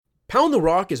Pound the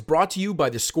Rock is brought to you by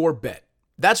theScore Bet.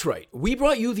 That's right, we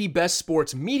brought you the best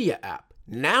sports media app.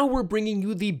 Now we're bringing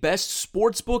you the best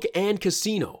sportsbook and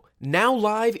casino. Now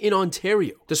live in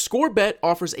Ontario. theScore Bet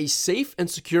offers a safe and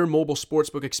secure mobile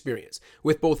sportsbook experience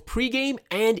with both pregame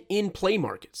and in-play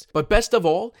markets. But best of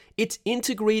all, it's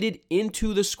integrated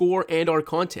into theScore and our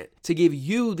content to give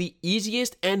you the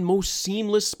easiest and most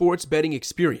seamless sports betting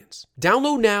experience.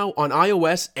 Download now on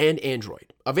iOS and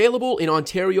Android. Available in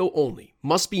Ontario only.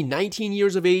 Must be 19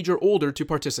 years of age or older to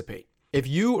participate. If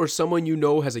you or someone you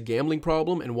know has a gambling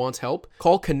problem and wants help,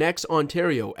 call Connects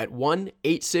Ontario at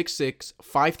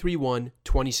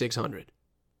 1-866-531-2600.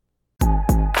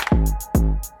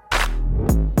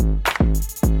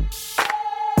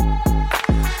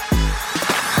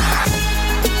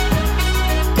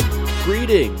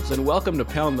 Greetings and welcome to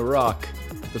Pound the Rock,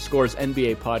 the Score's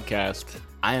NBA podcast.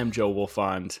 I am Joe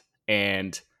Wolfond,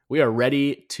 and we are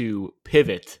ready to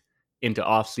pivot into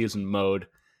off-season mode.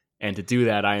 And to do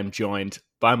that, I am joined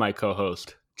by my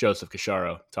co-host, Joseph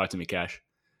Casharo. Talk to me, Cash.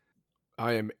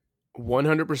 I am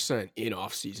 100% in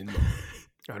off-season mode.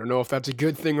 I don't know if that's a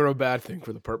good thing or a bad thing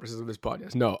for the purposes of this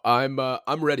podcast. No, I'm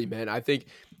ready, man. I think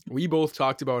we both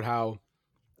talked about how,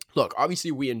 look, obviously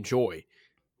we enjoy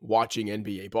watching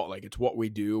NBA ball. Like, it's what we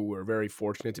do. We're very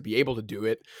fortunate to be able to do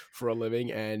it for a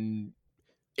living, and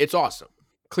it's awesome,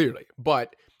 clearly.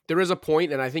 But there is a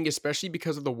point, and I think especially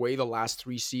because of the way the last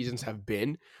 3 seasons have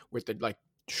been with the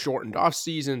shortened off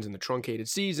seasons and the truncated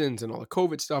seasons and all the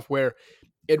COVID stuff, where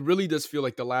it really does feel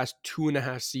like the last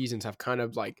 2.5 seasons have kind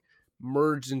of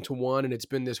merged into one, and it's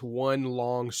been this one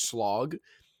long slog.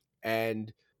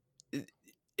 And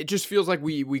it just feels like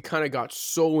we kind of got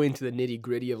so into the nitty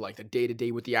gritty of the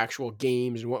day-to-day with the actual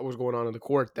games and what was going on in the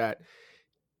court that,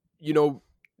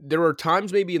 there are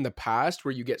times maybe in the past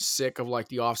where you get sick of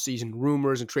the off-season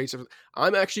rumors and trade stuff.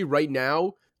 I'm actually right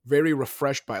now very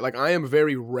refreshed by it. I am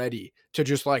very ready to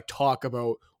just talk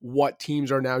about what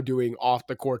teams are now doing off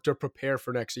the court to prepare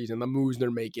for next season, the moves they're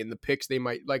making, the picks they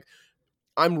might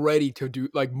I'm ready to do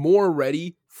more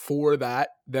ready for that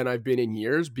than I've been in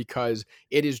years, because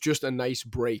it is just a nice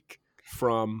break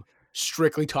from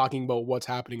strictly talking about what's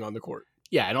happening on the court.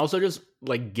 Yeah, and also just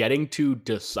getting to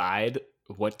decide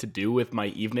what to do with my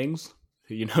evenings,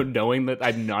 knowing that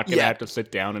I'm not going to have to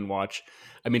sit down and watch.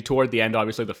 I mean, toward the end,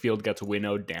 obviously the field gets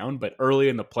winnowed down, but early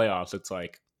in the playoffs, it's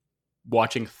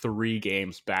watching 3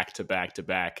 games back to back to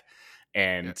back,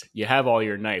 and you have all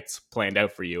your nights planned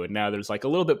out for you. And now there's a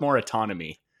little bit more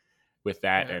autonomy with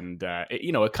that. Yeah. And,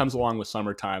 it comes along with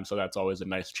summertime. So that's always a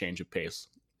nice change of pace.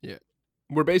 Yeah.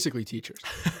 We're basically teachers.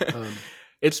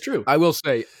 It's true. I will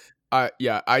say, I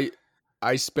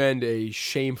spend a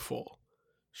shameful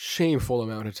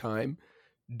amount of time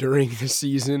during the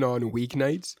season on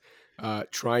weeknights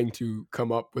trying to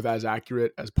come up with as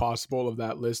accurate as possible of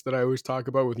that list that I always talk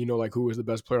about with, who is the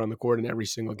best player on the court in every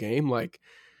single game.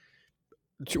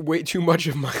 Way too much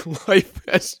of my life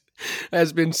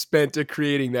has been spent to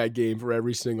creating that game for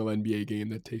every single NBA game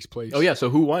that takes place. Oh, yeah. So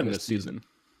who won this season?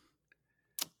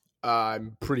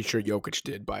 I'm pretty sure Jokic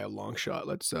did by a long shot.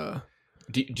 Let's do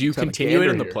you continue it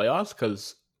in the playoffs?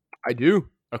 Because I do.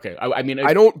 Okay. I mean,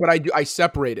 I don't, but I do. I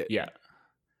separate it. Yeah.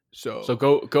 So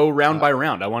go round by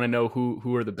round. I want to know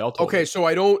who are the belt holders. Okay. So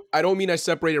I don't mean I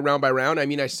separate it round by round. I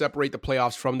mean I separate the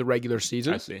playoffs from the regular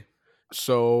season. I see.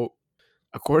 So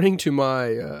according to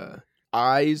my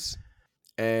eyes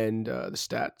and the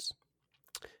stats,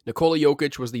 Nikola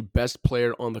Jokic was the best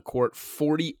player on the court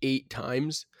 48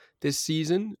 times this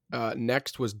season.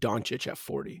 Next was Doncic at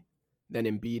 40, then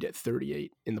Embiid at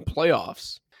 38. In the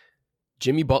playoffs,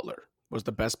 Jimmy Butler was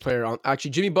the best player on.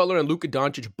 Actually, Jimmy Butler and Luka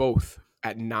Doncic both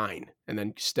at 9, and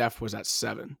then Steph was at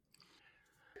 7.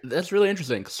 That's really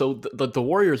interesting. So the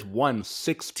Warriors won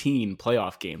 16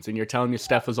 playoff games, and you're telling me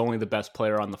Steph was only the best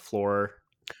player on the floor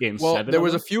in 7? Well, there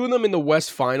was a few of them in the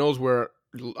West Finals where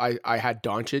I had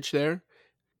Doncic there.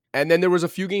 And then there was a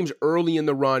few games early in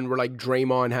the run where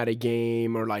Draymond had a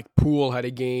game or Poole had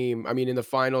a game. I mean, in the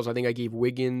finals, I think I gave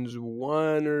Wiggins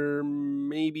 1 or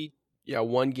maybe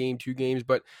 1 game, 2 games.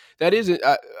 But that isn't.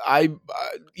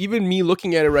 Even me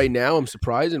looking at it right now, I'm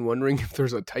surprised and wondering if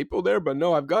there's a typo there. But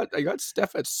no, I got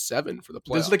Steph at 7 for the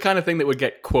playoffs. This is the kind of thing that would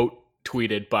get quote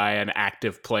tweeted by an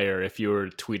active player if you were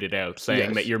to tweet it out,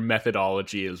 saying that your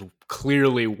methodology is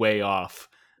clearly way off,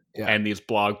 and these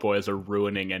blog boys are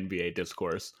ruining NBA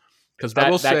discourse. Because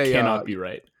that cannot be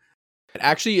right.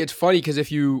 Actually, it's funny because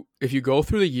if you go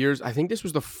through the years, I think this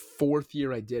was the 4th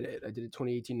year I did it. I did it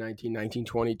 2018, 19, 19,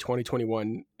 20,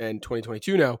 2021, and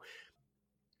 2022 now.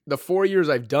 The 4 years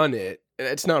I've done it,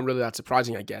 it's not really that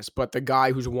surprising, I guess, but the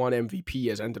guy who's won MVP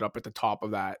has ended up at the top of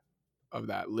that of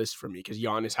that list for me, because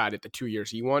Giannis had it the 2 years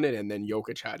he won it, and then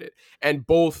Jokic had it. And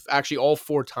both, actually all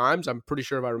 4 times, I'm pretty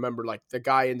sure if I remember, like the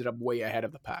guy ended up way ahead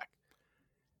of the pack.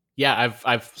 Yeah,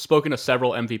 I've spoken to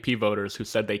several MVP voters who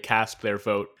said they cast their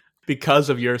vote because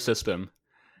of your system.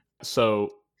 So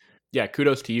yeah,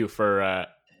 kudos to you for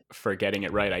getting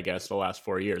it right, I guess, the last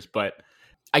 4 years. But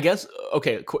I guess,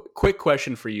 okay, quick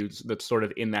question for you that's sort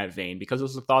of in that vein, because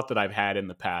it's a thought that I've had in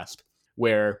the past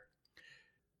where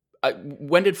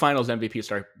when did finals MVP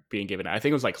start being given out? I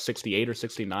think it was like 68 or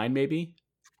 69 maybe.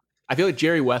 I feel like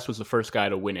Jerry West was the first guy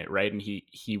to win it, right? And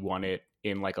he won it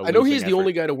in like a I know losing he's the effort.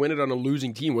 only guy to win it on a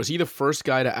losing team. Was he the first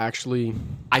guy to actually...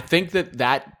 I think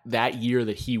that year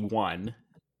that he won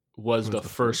was the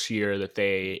first year that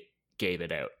they gave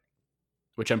it out,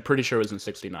 which I'm pretty sure was in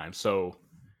 69. So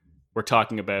we're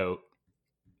talking about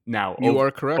now You are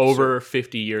correct, over sir.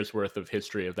 50 years worth of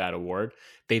history of that award.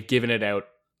 They've given it out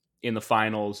in the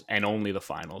finals and only the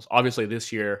finals. Obviously,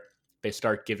 this year they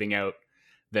start giving out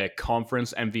the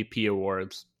conference MVP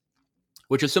awards,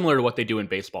 which is similar to what they do in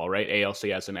baseball, right?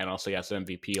 ALCS and NLCS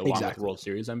MVP along with World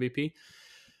Series MVP.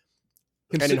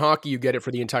 And in hockey, you get it for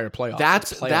the entire playoffs.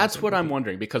 That's what I'm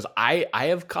wondering, because I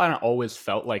have kind of always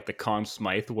felt like the Conn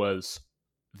Smythe was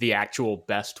the actual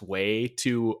best way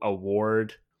to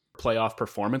award playoff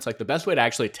performance. Like the best way to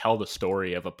actually tell the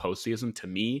story of a postseason, to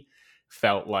me,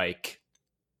 felt like,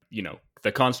 you know,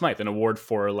 the Conn Smythe, an award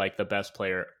for like the best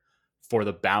player for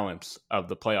the balance of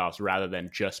the playoffs rather than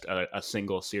just a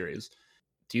single series.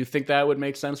 Do you think that would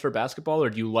make sense for basketball, or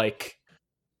do you like,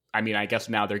 I mean, I guess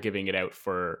now they're giving it out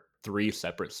for 3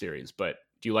 separate series, but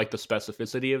do you like the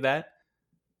specificity of that?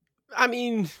 I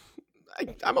mean,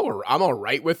 I'm all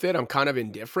right with it. I'm kind of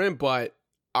indifferent, but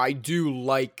I do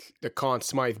like the Conn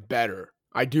Smythe better.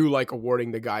 I do like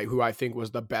awarding the guy who I think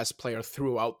was the best player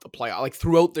throughout the playoff, like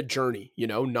throughout the journey, you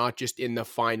know, not just in the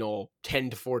final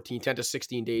 10 to 14, 10 to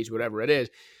 16 days, whatever it is.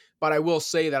 But I will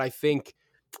say that I think,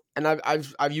 and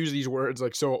I've used these words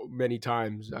like so many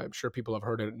times. I'm sure people have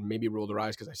heard it and maybe roll their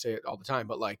eyes because I say it all the time,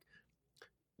 but like,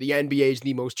 the NBA is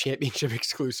the most championship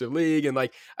exclusive league. And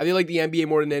like, I feel like the NBA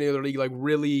more than any other league, like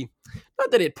really,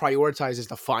 not that it prioritizes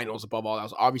the finals above all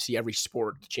else. Obviously every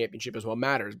sport, the championship as well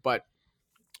matters, but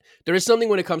there is something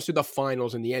when it comes to the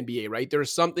finals in the NBA, right? There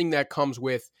is something that comes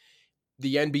with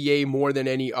the NBA more than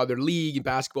any other league, and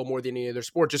basketball more than any other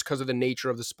sport, just because of the nature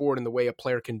of the sport and the way a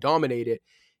player can dominate it,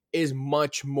 is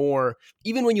much more,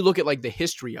 even when you look at like the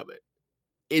history of it,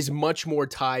 is much more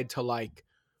tied to like,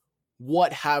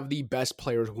 what have the best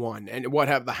players won, and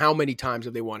how many times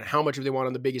have they won, and how much have they won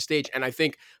on the biggest stage. And I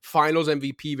think finals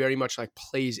MVP very much like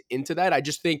plays into that. I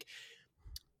just think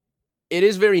it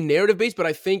is very narrative based, but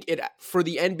I think it, for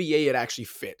the NBA, it actually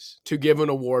fits to give an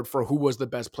award for who was the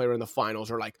best player in the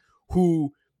finals, or like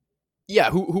who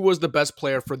was the best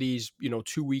player for these,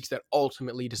 2 weeks that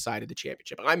ultimately decided the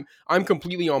championship. I'm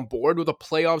completely on board with a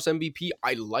playoffs MVP.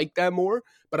 I like that more,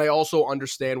 but I also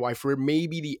understand why for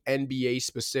maybe the NBA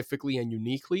specifically and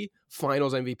uniquely,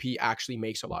 finals MVP actually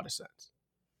makes a lot of sense.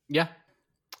 Yeah.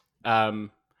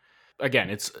 Again,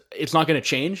 it's not going to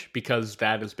change because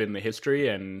that has been the history,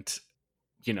 and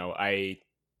I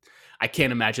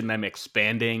can't imagine them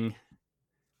expanding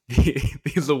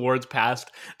these awards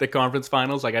past the conference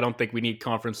finals. Like, I don't think we need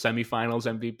conference semifinals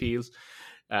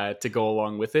MVPs to go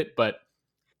along with it. But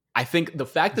I think the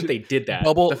fact that they did that,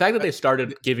 the fact that they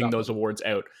started giving those awards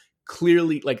out,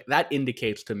 clearly, like, that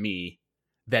indicates to me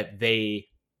that they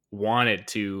wanted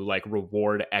to like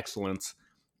reward excellence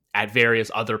at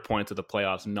various other points of the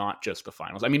playoffs, not just the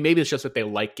finals. I mean, maybe it's just that they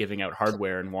like giving out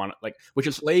hardware and want, like, which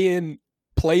is play-in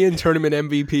tournament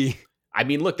MVP. I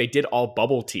mean, look, they did all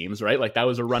bubble teams, right? Like, that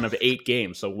was a run of 8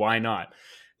 games, so why not?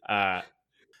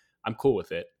 I'm cool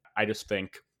with it. I just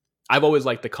think I've always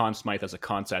liked the Conn Smythe as a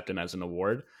concept and as an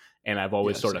award, and I've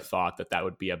always sort of thought that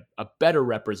would be a better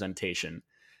representation.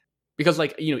 Because,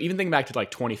 like, even thinking back to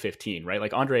like 2015, right?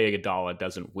 Like, Andre Iguodala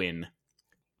doesn't win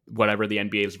whatever the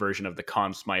NBA's version of the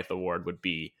Conn Smythe Award would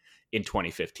be in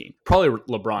 2015. Probably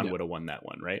LeBron would have won that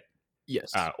one, right?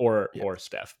 Yes. Or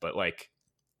Steph. But like,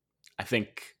 I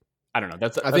think, I don't know.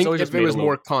 I think if it was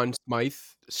more Conn Smythe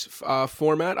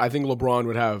format, I think LeBron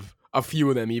would have a few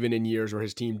of them, even in years where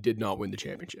his team did not win the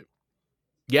championship.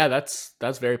 Yeah, that's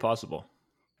very possible.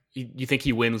 You think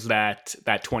he wins that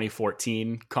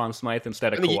 2014 Conn Smythe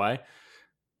instead of Kawhi?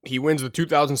 He wins the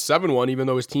 2007 one, even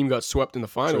though his team got swept in the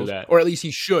finals. Or at least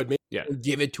he should. Maybe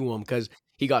give it to him because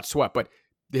he got swept. But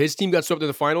his team got swept in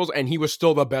the finals, and he was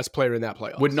still the best player in that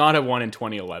playoff. Would not have won in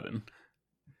 2011.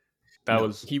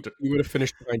 He would have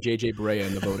finished behind JJ Barea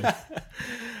in the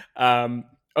voting.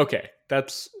 Okay,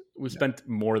 we spent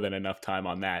more than enough time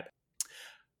on that.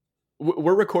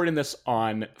 we're recording this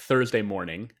on Thursday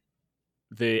morning.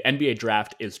 The NBA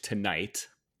draft is tonight.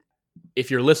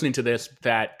 If you're listening to this,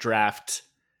 that draft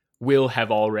will have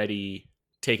already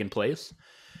taken place.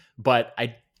 But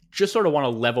I just sort of want to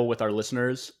level with our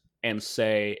listeners and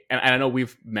say, and I know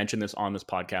we've mentioned this on this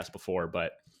podcast before,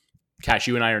 but Cash,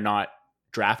 you and I are not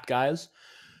draft guys.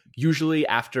 Usually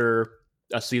after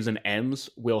a season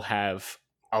ends, we'll have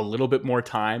a little bit more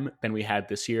time than we had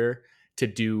this year to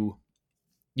do,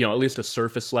 at least a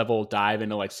surface level dive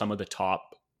into like some of the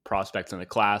top prospects in the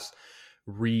class,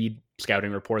 read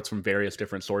scouting reports from various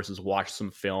different sources, watch some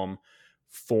film,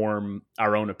 form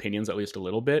our own opinions at least a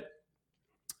little bit.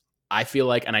 I feel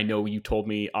like, and I know you told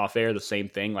me off air the same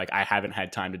thing, like I haven't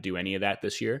had time to do any of that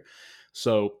this year.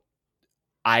 So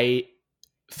I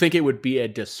think it would be a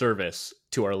disservice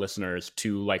to our listeners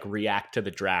to like react to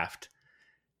the draft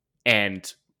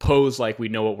and pose like we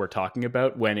know what we're talking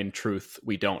about when in truth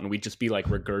we don't, and we'd just be like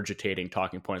regurgitating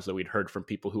talking points that we'd heard from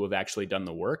people who have actually done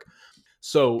the work.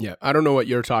 So yeah, I don't know what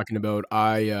you're talking about.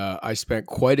 I spent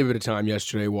quite a bit of time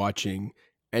yesterday watching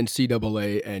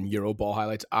NCAA and Euroball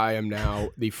highlights. I am now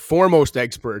the foremost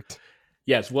expert.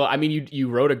 Yes, well, I mean, you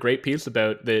wrote a great piece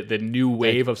about the new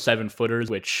wave of 7-footers,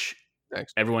 which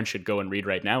everyone should go and read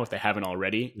right now if they haven't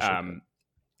already.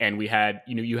 And we had,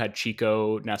 you had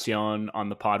Chico Nacion on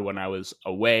the pod when I was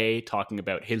away talking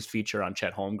about his feature on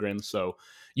Chet Holmgren. So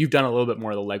you've done a little bit more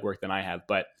of the legwork than I have,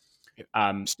 but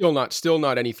still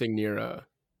not anything near a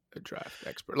draft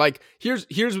expert. Like here's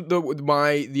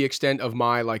the extent of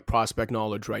my like prospect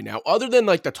knowledge right now, other than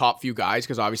like the top few guys,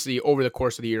 because obviously over the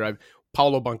course of the year I've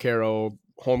Paolo Banchero,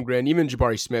 Holmgren, even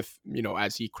Jabari Smith,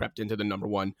 as he crept into the number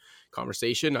one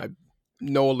conversation, I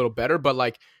know a little better, but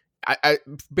like I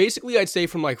basically I'd say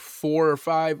from like 4 or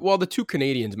 5, well, the two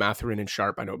Canadians, Mathurin and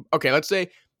Sharp, I know. Okay, let's say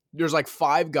there's like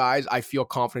 5 guys I feel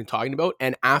confident talking about,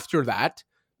 and after that,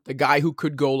 the guy who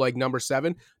could go like number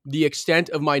 7, the extent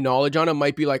of my knowledge on him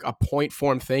might be like a point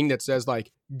form thing that says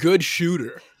like good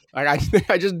shooter. Like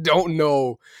I just don't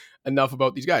know enough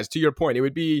about these guys. To your point, it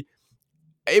would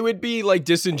be like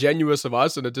disingenuous of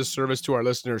us and a disservice to our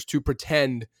listeners to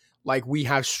pretend like we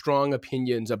have strong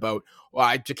opinions about, well,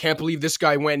 I can't believe this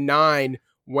guy went 9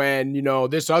 when,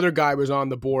 this other guy was on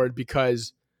the board,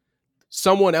 because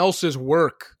someone else's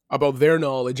work about their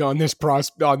knowledge on these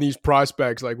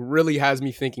prospects like really has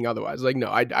me thinking otherwise. Like, no,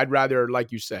 I'd rather,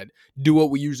 like you said, do what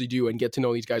we usually do and get to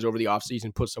know these guys over the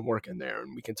offseason, put some work in there,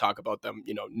 and we can talk about them,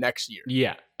 next year.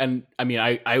 Yeah. And I mean,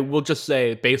 I will just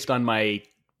say, based on my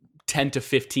 10 to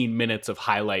 15 minutes of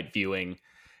highlight viewing,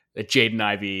 that Jaden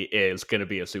Ivey is going to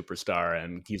be a superstar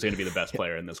and he's going to be the best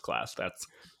player in this class.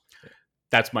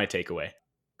 That's my takeaway.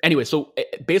 Anyway, so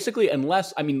basically,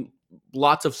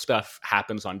 lots of stuff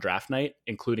happens on draft night,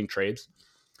 including trades.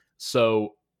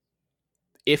 So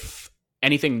if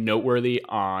anything noteworthy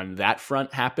on that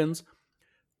front happens,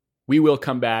 we will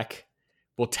come back.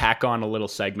 We'll tack on a little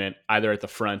segment either at the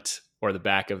front or the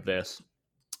back of this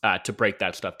to break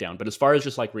that stuff down. But as far as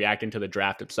just like reacting to the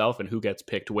draft itself and who gets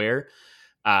picked where,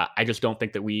 I just don't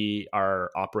think that we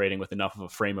are operating with enough of a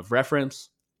frame of reference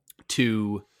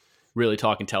to really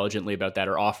talk intelligently about that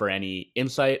or offer any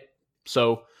insight.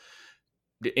 So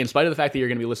in spite of the fact that you're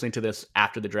going to be listening to this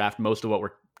after the draft, most of what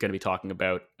we're going to be talking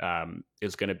about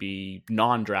is going to be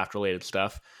non-draft related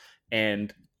stuff.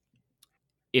 And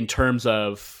in terms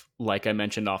of, like I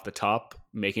mentioned off the top,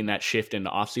 making that shift into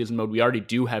off-season mode, we already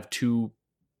do have 2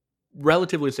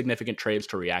 relatively significant trades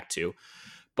to react to.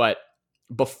 But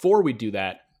before we do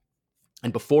that,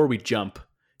 and before we jump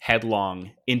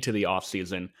headlong into the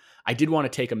offseason, I did want to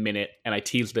take a minute, and I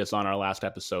teased this on our last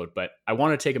episode, but I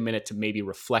want to take a minute to maybe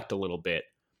reflect a little bit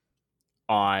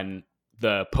on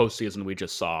the postseason we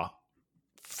just saw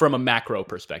from a macro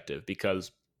perspective,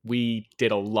 because we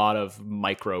did a lot of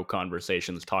micro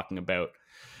conversations talking about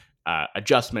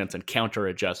adjustments and counter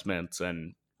adjustments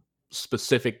and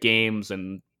specific games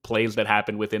and plays that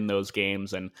happened within those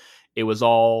games. And it was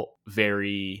all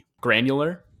very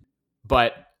granular,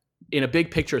 but in a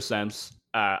big picture sense,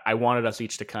 I wanted us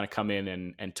each to kind of come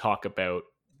in and talk about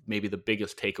maybe the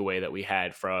biggest takeaway that we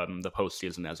had from the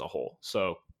postseason as a whole.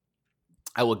 So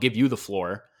I will give you the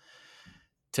floor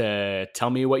to tell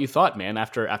me what you thought, man,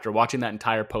 after watching that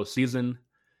entire postseason,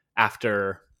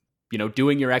 after,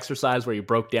 doing your exercise where you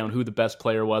broke down who the best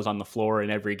player was on the floor in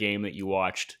every game that you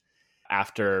watched,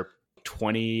 after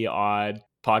 20 odd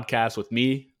podcasts with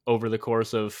me over the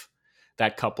course of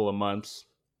that couple of months.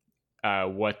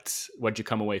 What'd you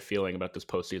come away feeling about this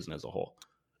postseason as a whole?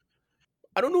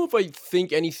 I don't know if I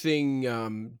think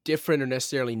anything different or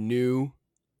necessarily new.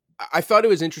 I thought it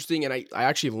was interesting, and I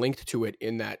actually linked to it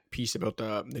in that piece about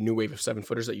the new wave of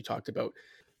 7-footers that you talked about.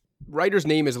 writer's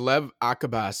name is Lev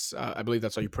Akabas. I believe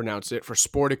that's how you pronounce it, for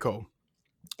Sportico.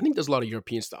 I think there's a lot of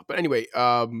European stuff. But anyway,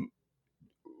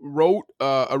 wrote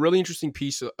a really interesting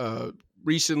piece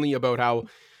recently about how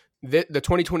the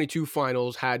 2022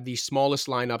 finals had the smallest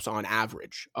lineups on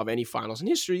average of any finals in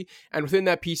history. And within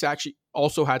that piece actually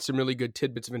also had some really good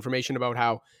tidbits of information about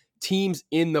how teams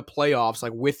in the playoffs,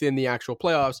 like within the actual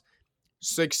playoffs,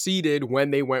 succeeded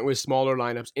when they went with smaller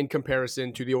lineups in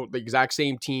comparison to the exact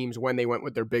same teams when they went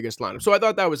with their biggest lineup. So I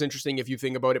thought that was interesting if you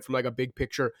think about it from like a big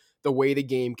picture, the way the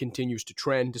game continues to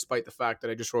trend, despite the fact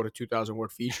that I just wrote a 2,000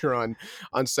 word feature on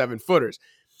 7-footers.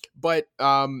 But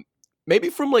maybe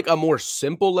from like a more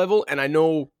simple level, and I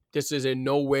know this is in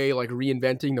no way like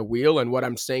reinventing the wheel, and what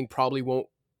I'm saying probably won't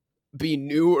be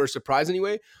new or surprise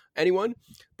anyone,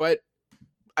 but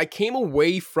I came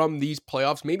away from these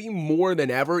playoffs maybe more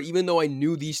than ever, even though I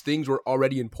knew these things were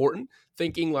already important,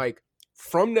 thinking like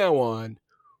from now on,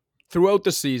 throughout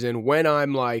the season, when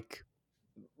I'm like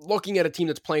looking at a team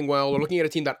that's playing well or looking at a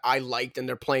team that I liked and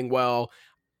they're playing well,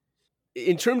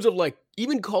 in terms of like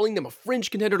even calling them a fringe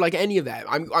contender, like any of that,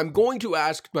 I'm going to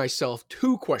ask myself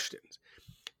two questions.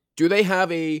 Do they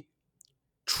have a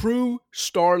true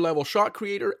star level shot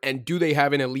creator, and do they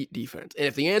have an elite defense? And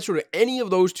if the answer to any of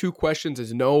those two questions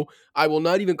is no, I will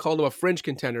not even call them a fringe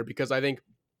contender, because I think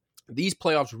these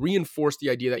playoffs reinforce the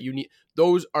idea that you need,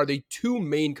 those are the two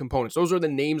main components. Those are the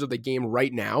names of the game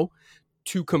right now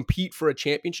to compete for a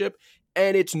championship.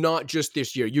 And it's not just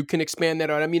this year. You can expand that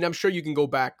out. I mean, I'm sure you can go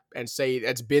back and say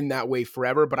it's been that way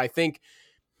forever, but I think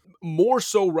more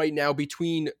so right now,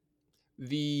 between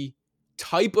the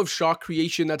type of shot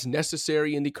creation that's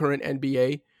necessary in the current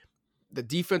NBA, the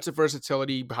defensive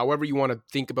versatility, however you want to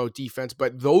think about defense,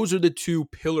 but those are the two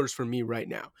pillars for me right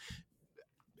now.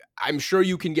 I'm sure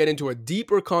you can get into a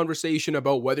deeper conversation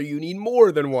about whether you need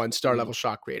more than one star level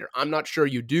shot creator. I'm not sure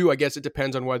you do. I guess it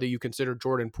depends on whether you consider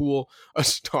Jordan Poole a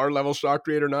star level shot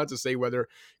creator or not, to say whether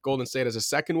Golden State has a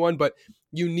second one, but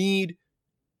you need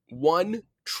one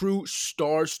true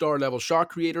star level shot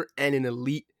creator and an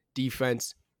elite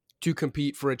defense to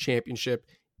compete for a championship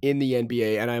in the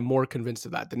NBA, and I'm more convinced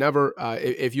of that than ever.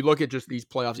 If you look at just these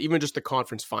playoffs, even just the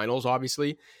conference finals,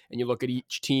 obviously, and you look at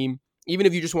each team, even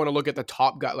if you just want to look at the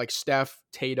top guy like Steph,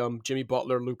 Tatum, Jimmy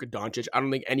Butler, Luka Doncic, I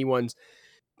don't think anyone's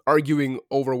arguing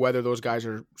over whether those guys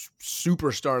are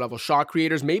superstar level shot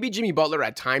creators. Maybe Jimmy Butler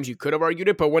at times you could have argued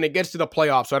it, but when it gets to the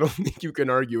playoffs, I don't think you can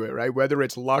argue it, right? Whether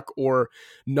it's luck or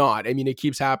not. I mean, it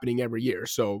keeps happening every year.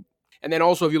 So, and then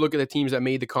also if you look at the teams that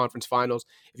made the conference finals,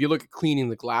 if you look at cleaning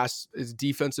the glass, is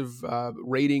defensive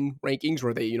rating rankings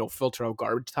where they, filter out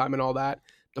garbage time and all that.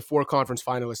 The 4 conference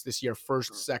finalists this year,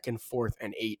 1st, 2nd, 4th,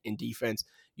 and 8 in defense.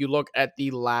 You look at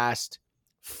the last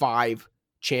 5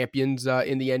 champions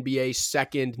in the NBA,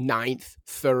 2nd, 9th,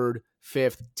 3rd,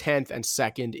 5th, 10th, and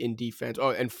 2nd in defense. Oh,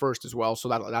 and 1st as well. So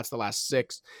that's the last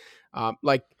 6.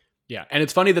 Yeah, and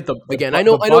it's funny that I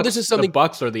know this is something. The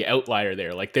Bucks are the outlier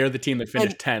there. Like they're the team that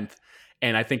finished 10th,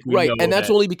 and I think we know and that's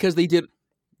only because they did.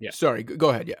 Yeah, sorry, go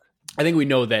ahead. Yeah, I think we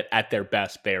know that at their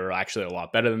best, they were actually a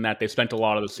lot better than that. They spent a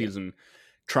lot of the season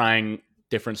trying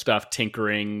different stuff,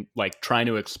 tinkering, like trying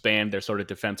to expand their sort of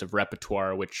defensive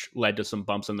repertoire, which led to some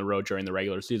bumps in the road during the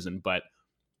regular season. But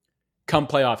come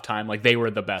playoff time, like they were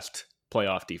the best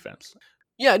playoff defense.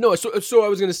 Yeah, no. So I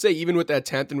was going to say, even with that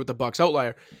 10th and with the Bucks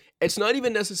outlier, it's not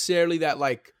even necessarily that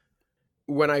like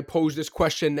when I pose this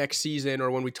question next season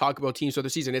or when we talk about teams for the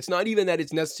season, it's not even that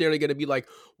it's necessarily going to be like,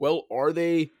 well, are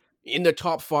they in the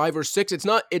top 5 or 6? It's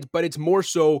not. But it's more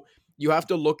so you have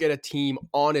to look at a team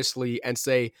honestly and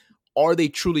say, are they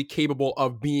truly capable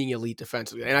of being elite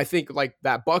defensively? And I think like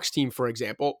that Bucks team, for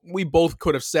example, we both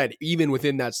could have said even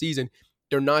within that season,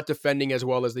 they're not defending as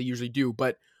well as they usually do.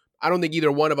 But I don't think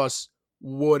either one of us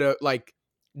would have like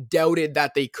doubted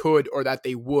that they could or that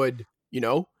they would,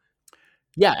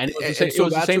 Yeah, and it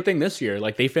was the same thing this year.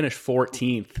 Like they finished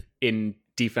 14th in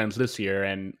defense this year,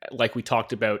 and like we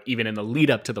talked about, even in the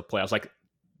lead up to the playoffs, like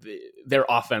their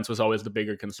offense was always the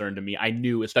bigger concern to me. I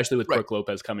knew, especially with Brook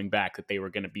Lopez coming back, that they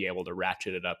were going to be able to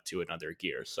ratchet it up to another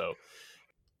gear. So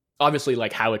obviously,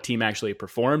 like how a team actually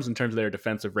performs in terms of their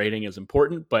defensive rating is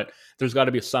important, but there's got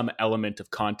to be some element of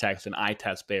context and eye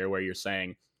test there where you're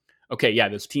saying, okay, yeah,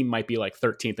 this team might be like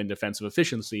 13th in defensive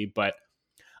efficiency, but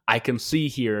I can see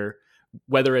here,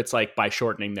 whether it's like by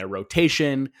shortening their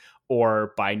rotation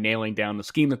or by nailing down the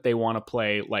scheme that they want to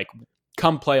play, like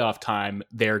come playoff time,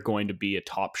 they're going to be a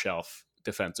top shelf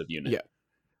defensive unit.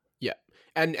 Yeah.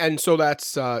 And so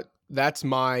that's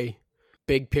my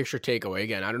big picture takeaway.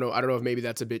 Again, I don't know if maybe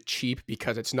that's a bit cheap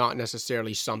because it's not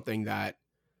necessarily something that,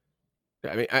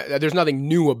 there's nothing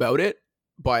new about it,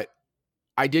 but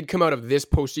I did come out of this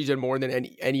postseason more than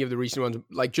any of the recent ones,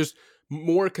 like just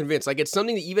more convinced. Like it's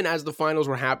something that even as the finals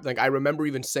were happening, like I remember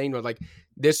even saying like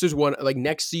this is one, like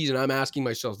next season I'm asking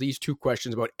myself these two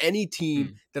questions about any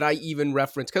team that I even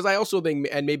reference, because I also think,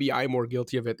 and maybe I'm more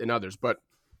guilty of it than others, but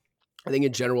I think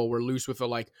in general we're loose with a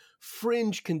like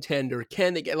fringe contender.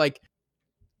 Can they get like,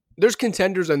 there's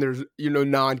contenders and there's,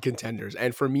 non-contenders,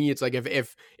 and for me it's like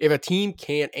if a team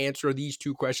can't answer these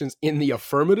two questions in the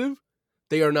affirmative,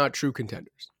 they are not true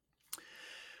contenders.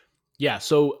 Yeah,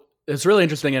 so it's really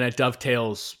interesting, and it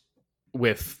dovetails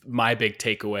with my big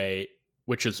takeaway,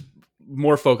 which is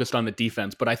more focused on the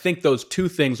defense. But I think those two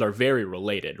things are very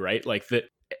related, right? Like the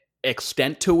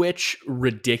extent to which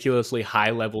ridiculously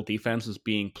high-level defense is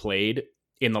being played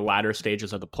in the latter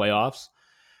stages of the playoffs.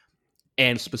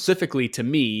 And specifically to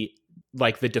me,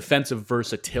 like the defensive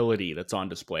versatility that's on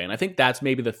display. And I think that's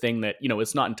maybe the thing that,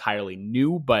 it's not entirely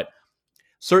new, but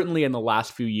certainly in the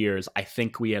last few years, I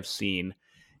think we have seen,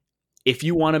 if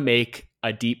you want to make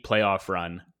a deep playoff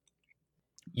run,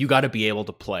 you got to be able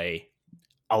to play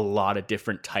a lot of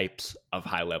different types of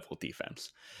high-level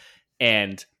defense.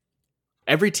 And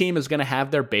every team is going to have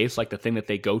their base, like the thing that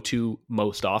they go to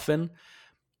most often.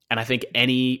 And I think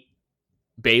any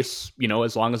base,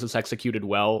 as long as it's executed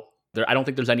well, I don't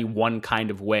think there's any one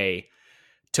kind of way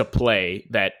to play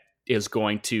that is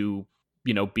going to,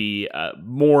 be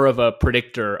more of a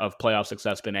predictor of playoff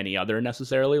success than any other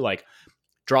necessarily. Like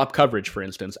drop coverage, for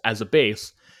instance, as a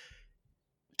base,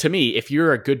 to me, if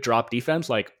you're a good drop defense,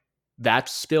 like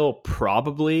that's still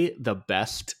probably the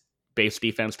best base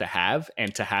defense to have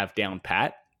and to have down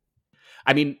pat.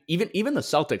 I mean, even the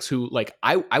Celtics, who like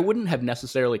I wouldn't have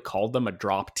necessarily called them a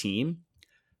drop team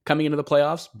coming into the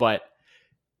playoffs, but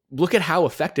look at how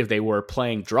effective they were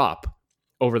playing drop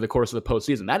over the course of the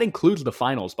postseason. That includes the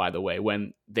finals, by the way,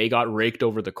 when they got raked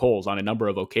over the coals on a number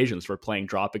of occasions for playing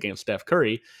drop against Steph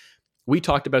Curry. We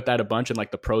talked about that a bunch and like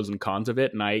the pros and cons of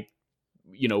it. And I,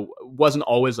 wasn't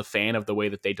always a fan of the way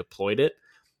that they deployed it.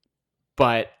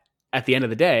 But at the end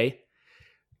of the day,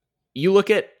 you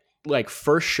look at like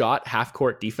first shot half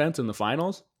court defense in the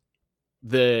finals,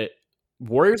 the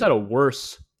Warriors had a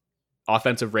worse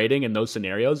offensive rating in those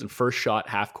scenarios and first shot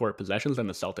half court possessions than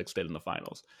the Celtics did in the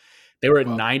finals. They were at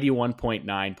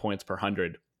 91.9 points per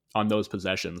 100 on those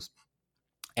possessions,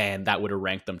 and that would have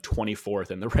ranked them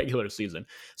 24th in the regular season.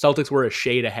 Celtics were a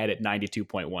shade ahead at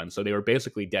 92.1, so they were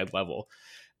basically dead level,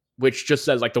 which just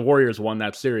says like the Warriors won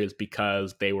that series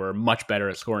because they were much better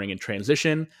at scoring in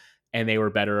transition, and they were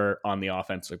better on the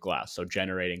offensive glass, so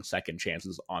generating second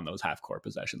chances on those half court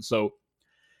possessions. So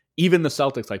even the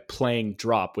Celtics, like playing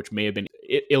drop, which may have been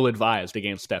ill-advised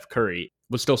against Steph Curry,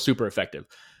 was still super effective.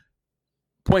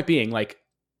 Point being, like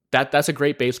that's a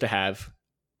great base to have,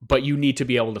 but you need to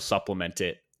be able to supplement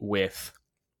it with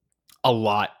a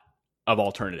lot of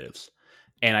alternatives.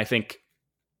 And I think,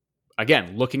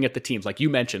 again, looking at the teams, like you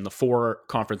mentioned, the 4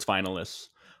 conference finalists,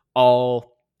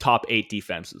 all top 8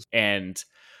 defenses. And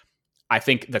I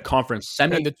think the conference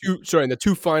semi... And the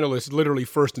two finalists, literally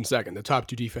first and second, the top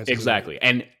 2 defenses. Exactly.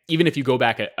 And even if you go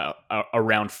back a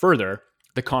round further,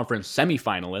 the conference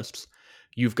semifinalists,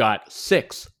 you've got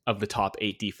 6 of the top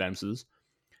 8 defenses.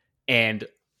 And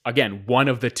again, one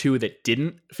of the 2 that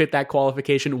didn't fit that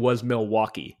qualification was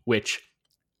Milwaukee, which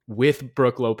with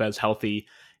Brook Lopez healthy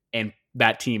and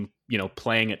that team,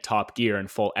 playing at top gear and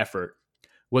full effort,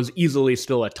 was easily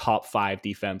still a top 5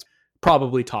 defense,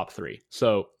 probably top 3.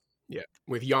 So yeah,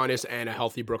 with Giannis and a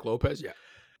healthy Brook Lopez, yeah,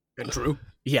 and Drew,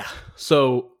 yeah.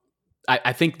 So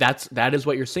I think that is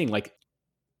what you're seeing. Like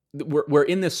we're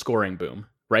in this scoring boom,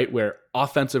 right? Where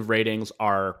offensive ratings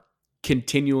are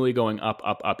continually going up.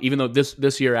 Even though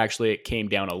this year actually it came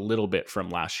down a little bit from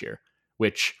last year,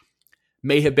 which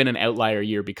may have been an outlier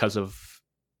year because of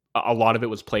a lot of it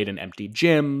was played in empty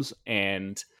gyms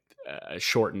and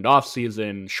shortened off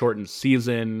season, shortened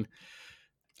season.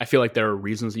 I feel like there are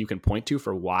reasons that you can point to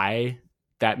for why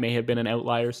that may have been an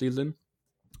outlier season.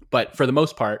 But for the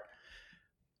most part,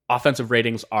 offensive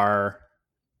ratings are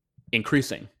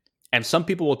increasing. And some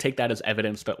people will take that as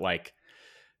evidence that, like,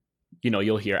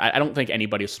 you'll hear, I don't think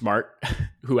anybody smart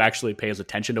who actually pays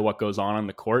attention to what goes on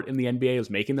the court in the NBA is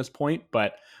making this point,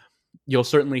 but you'll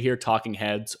certainly hear talking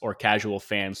heads or casual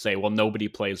fans say, well, nobody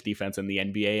plays defense in the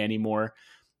NBA anymore,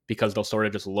 because they'll sort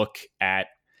of just look at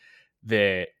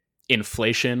the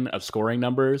inflation of scoring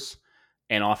numbers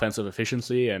and offensive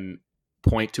efficiency and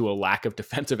point to a lack of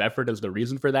defensive effort as the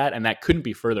reason for that. And that couldn't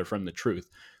be further from the truth.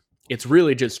 It's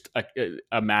really just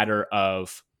a matter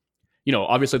of,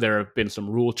 obviously there have been some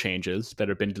rule changes that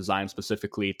have been designed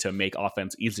specifically to make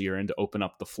offense easier and to open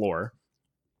up the floor.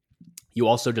 you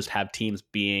also just have teams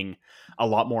being a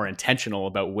lot more intentional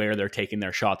about where they're taking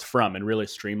their shots from and really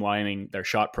streamlining their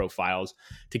shot profiles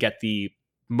to get the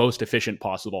most efficient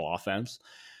possible offense.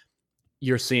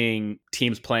 You're seeing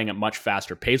teams playing at much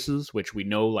faster paces, which we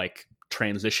know like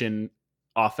transition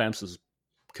offense is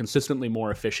consistently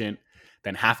more efficient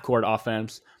than half court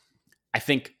offense. I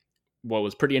think what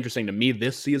was pretty interesting to me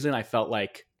this season, I felt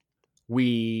like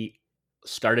we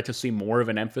started to see more of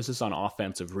an emphasis on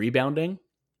offensive rebounding,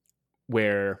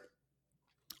 where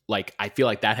like I feel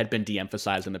like that had been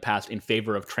de-emphasized in the past in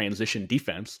favor of transition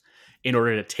defense in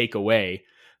order to take away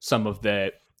some of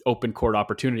the open court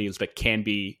opportunities that can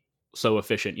be so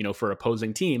efficient, you know, for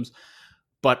opposing teams.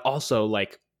 But also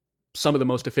like some of the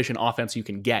most efficient offense you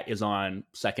can get is on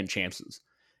second chances.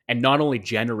 And not only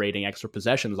generating extra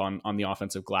possessions on the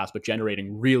offensive glass, but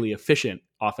generating really efficient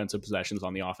offensive possessions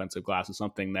on the offensive glass is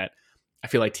something that I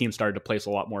feel like teams started to place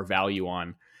a lot more value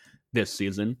on this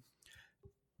season.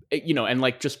 You know, and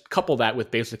like just couple that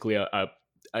with basically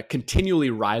a continually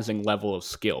rising level of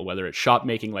skill, whether it's shot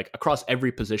making, like across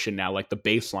every position now, like the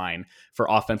baseline for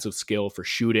offensive skill, for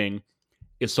shooting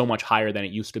is so much higher than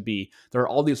it used to be. There are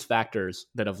all these factors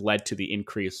that have led to the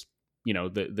increase, you know,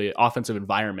 the offensive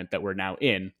environment that we're now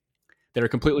in that are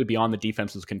completely beyond the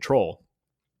defense's control.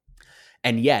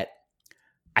 And yet,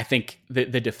 I think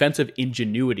the defensive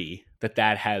ingenuity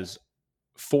that has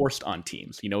forced on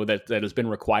teams, you know, that has been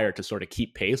required to sort of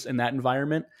keep pace in that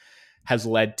environment has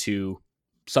led to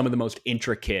some of the most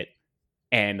intricate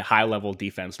and high level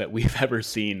defense that we've ever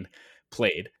seen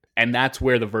played. And that's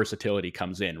where the versatility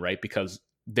comes in, right? Because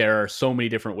there are so many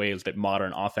different ways that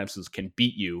modern offenses can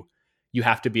beat you. You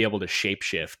have to be able to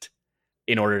shapeshift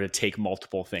in order to take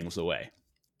multiple things away.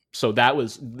 So that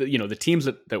was, you know, the teams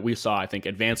that we saw, I think,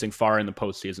 advancing far in the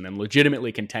postseason and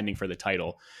legitimately contending for the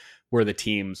title were the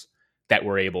teams that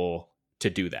were able to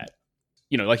do that.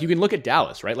 You know, like you can look at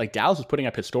Dallas, right? Like Dallas was putting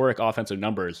up historic offensive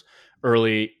numbers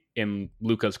early in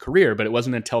Luka's career, but it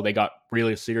wasn't until they got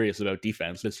really serious about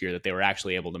defense this year that they were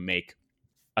actually able to make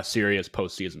a serious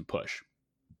postseason push.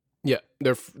 Yeah,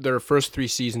 their first 3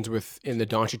 seasons in the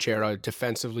Doncic era,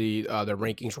 defensively, their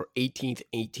rankings were 18th,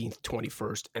 18th,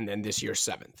 21st, and then this year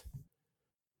 7th.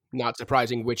 Not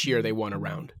surprising which year they won a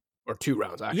round or 2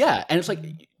 rounds, actually. Yeah, and it's like,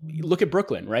 look at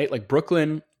Brooklyn, right? Like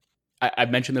Brooklyn,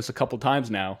 I've mentioned this a couple times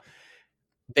now.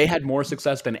 They had more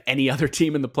success than any other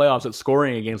team in the playoffs at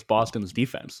scoring against Boston's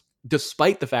defense,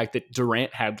 despite the fact that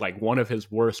Durant had like one of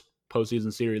his worst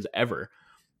postseason series ever.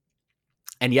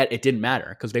 And yet it didn't matter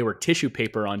because they were tissue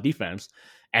paper on defense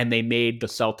and they made the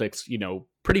Celtics, you know,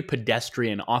 pretty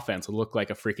pedestrian offense look like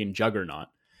a freaking juggernaut.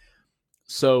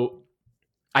 So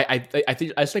I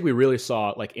think we really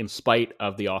saw, like, in spite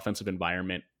of the offensive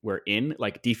environment we're in,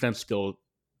 like defense still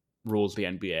rules the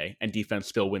NBA and defense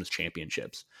still wins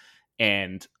championships.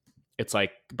 And it's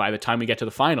like by the time we get to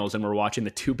the finals and we're watching the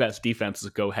 2 best defenses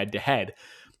go head to head,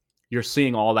 you're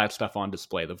seeing all that stuff on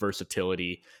display, the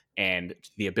versatility and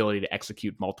the ability to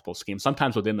execute multiple schemes,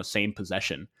 sometimes within the same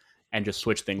possession, and just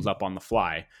switch things up on the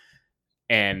fly.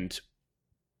 And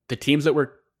the teams that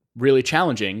were really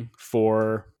challenging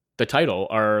for the title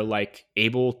are like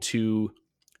able to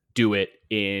do it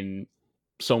in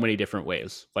so many different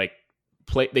ways. Like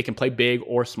they can play big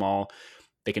or small.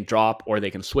 They can drop or they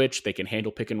can switch. They can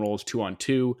handle pick and rolls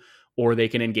 2-on-2, or they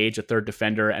can engage a third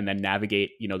defender and then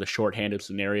navigate, you know, the shorthanded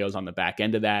scenarios on the back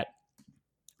end of that.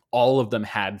 All of them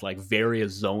had like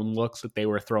various zone looks that they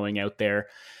were throwing out there.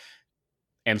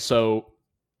 And so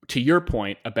to your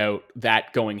point about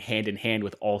that going hand in hand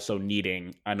with also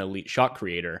needing an elite shot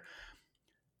creator,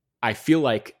 I feel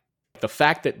like the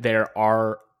fact that there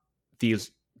are these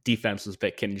defenses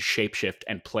that can shapeshift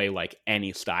and play like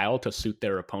any style to suit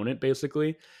their opponent,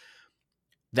 basically,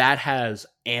 that has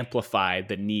amplified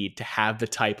the need to have the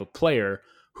type of player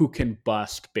who can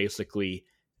bust basically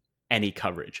any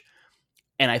coverage.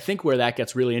 And I think where that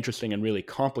gets really interesting and really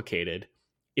complicated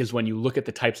is when you look at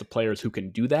the types of players who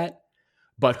can do that,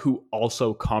 but who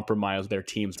also compromise their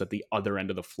teams at the other end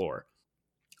of the floor.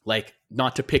 Like,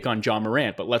 not to pick on Ja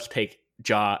Morant, but let's take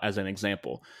Ja as an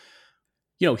example.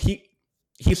 You know,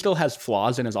 he still has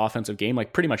flaws in his offensive game,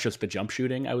 like pretty much just the jump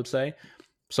shooting, I would say.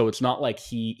 So it's not like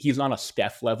he's not a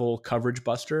Steph level coverage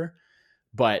buster,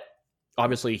 but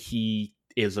obviously he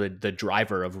is the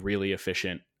driver of really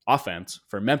efficient offense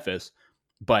for Memphis,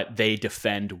 but they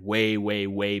defend way, way,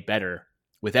 way better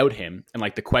without him. And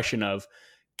like the question of,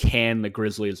 can the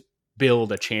Grizzlies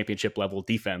build a championship level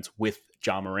defense with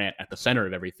Ja Morant at the center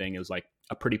of everything is like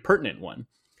a pretty pertinent one.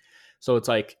 So it's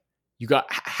like,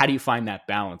 how do you find that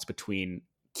balance between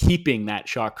keeping that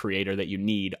shot creator that you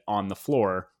need on the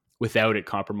floor without it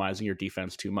compromising your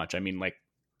defense too much? I mean, like,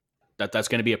 That's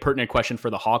going to be a pertinent question for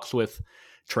the Hawks with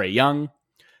Trae Young.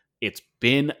 It's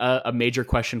been a major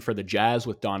question for the Jazz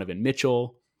with Donovan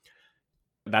Mitchell.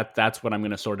 That's what I'm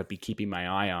going to sort of be keeping my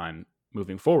eye on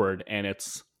moving forward. And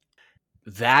it's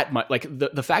that much, like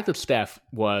the fact that Steph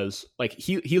was like,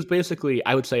 he was basically,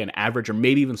 I would say, an average or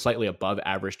maybe even slightly above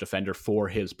average defender for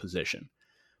his position.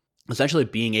 Essentially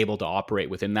being able to operate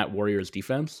within that Warriors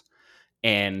defense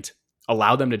and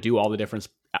allow them to do all the different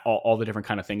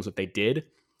kind of things that they did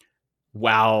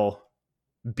while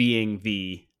being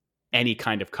any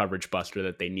kind of coverage buster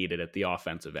that they needed at the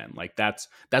offensive end. Like that's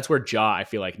where Ja, I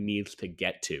feel like, needs to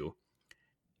get to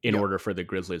in order for the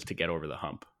Grizzlies to get over the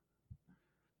hump.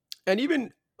 And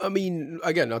even, I mean,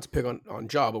 again, not to pick on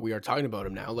Ja, but we are talking about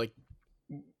him now. Like,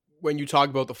 when you talk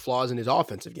about the flaws in his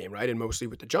offensive game, right, and mostly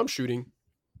with the jump shooting,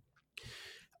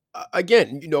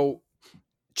 again,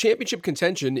 championship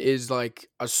contention is like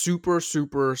a super,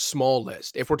 super small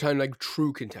list. If we're talking like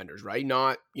true contenders, right?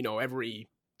 Not, every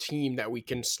team that we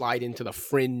can slide into the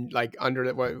fringe, like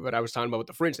under what I was talking about with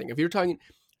the fringe thing. If you're talking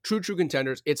true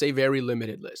contenders, it's a very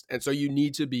limited list. And so you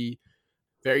need to be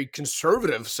very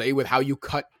conservative, say, with how you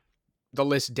cut the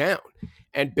list down.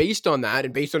 And based on that,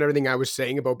 and based on everything I was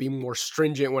saying about being more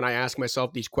stringent when I ask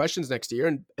myself these questions next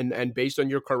year, and based on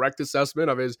your correct assessment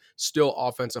of his still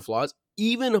offensive flaws,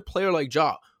 even a player like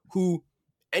Ja, who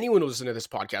anyone who listens to this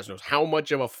podcast knows how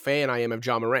much of a fan I am of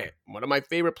Ja Morant, one of my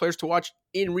favorite players to watch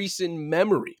in recent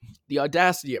memory, the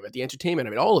audacity of it, the entertainment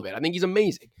of it, all of it. I think he's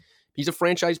amazing. He's a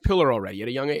franchise pillar already at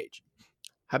a young age.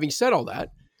 Having said all that,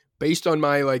 based on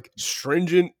my like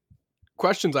stringent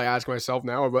questions I ask myself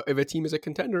now about if a team is a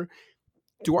contender,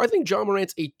 do I think Ja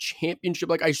Morant's a championship,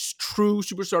 like a true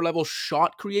superstar level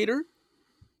shot creator?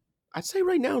 I'd say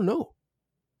right now, no.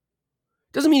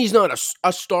 Doesn't mean he's not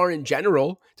a star in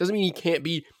general. Doesn't mean he can't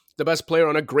be the best player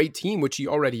on a great team, which he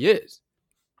already is.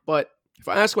 But if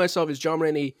I ask myself, is Ja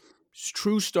Morant a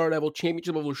true star level,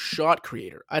 championship level shot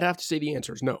creator? I'd have to say the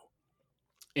answer is no.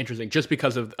 Interesting. Just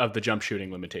because of the jump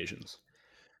shooting limitations.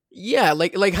 Yeah,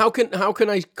 like how can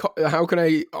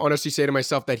I honestly say to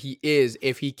myself that he is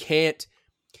if he can't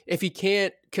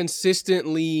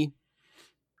consistently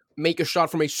make a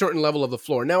shot from a certain level of the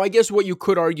floor. Now, I guess what you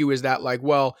could argue is that, like,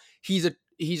 well, he's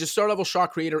a star level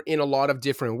shot creator in a lot of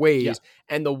different ways,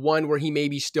 and the one where he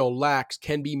maybe still lacks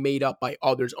can be made up by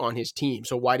others on his team.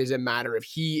 So why does it matter if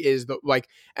he is the like?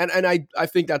 And I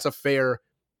think that's a fair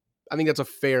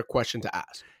question to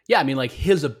ask. Yeah, I mean, like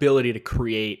his ability to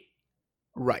create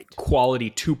quality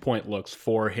 2-point looks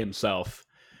for himself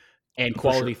and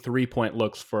quality 3-point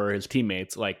looks for his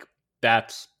teammates, like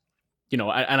that's, and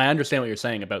I understand what you're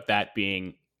saying about that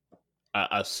being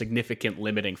a significant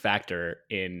limiting factor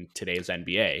in today's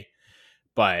NBA,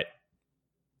 but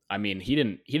I mean, he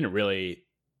didn't really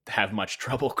have much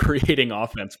trouble creating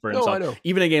offense for himself. No, I know.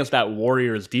 Even against that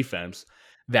Warriors defense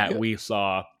that we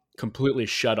saw completely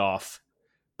shut off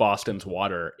Boston's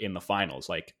water in the finals.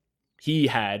 Like, he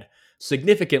had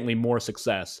significantly more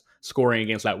success scoring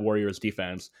against that Warriors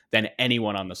defense than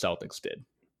anyone on the Celtics did.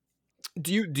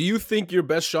 Do you think your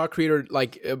best shot creator,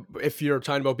 like if you're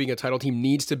talking about being a title team,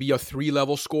 needs to be a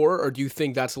 3-level scorer, or do you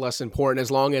think that's less important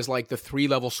as long as like the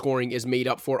 3-level scoring is made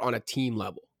up for on a team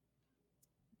level?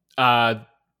 I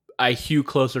hew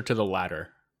closer to the latter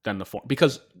than the form,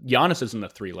 because Giannis isn't a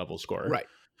 3-level scorer.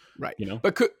 Right.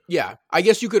 But I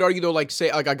guess you could argue though, like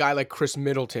say like a guy like Chris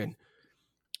Middleton,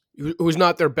 who's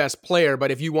not their best player,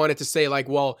 but if you wanted to say like,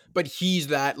 well, but he's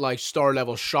that like star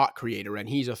level shot creator and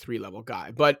he's a 3-level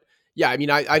guy. But yeah, I mean,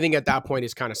 I think at that point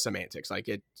it's kind of semantics. Like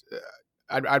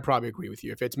I'd probably agree with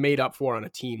you if it's made up for on a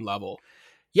team level.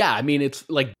 Yeah, I mean, it's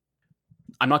like,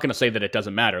 I'm not going to say that it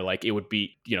doesn't matter. Like, it would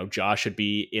be, Josh should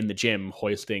be in the gym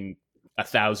hoisting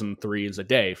 1,000 threes a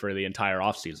day for the entire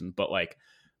offseason. But like,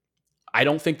 I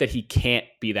don't think that he can't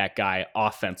be that guy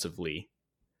offensively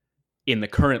in the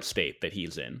current state that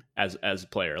he's in as a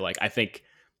player. Like, I think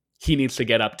he needs to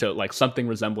get up to like something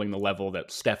resembling the level that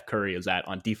Steph Curry is at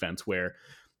on defense, where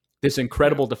this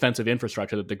incredible defensive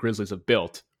infrastructure that the Grizzlies have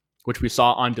built, which we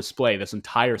saw on display this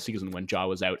entire season when Ja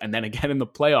was out, and then again in the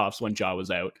playoffs when Ja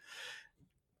was out,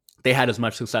 they had as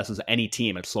much success as any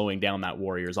team at slowing down that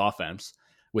Warriors offense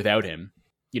without him.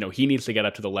 He needs to get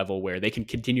up to the level where they can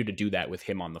continue to do that with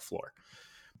him on the floor.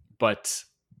 But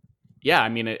yeah, I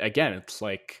mean, again, it's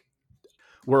like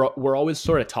we're always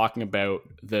sort of talking about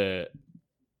in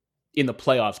the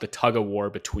playoffs, the tug of war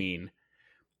between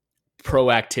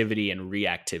proactivity and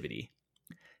reactivity.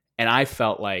 And I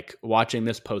felt like watching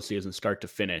this postseason start to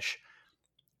finish,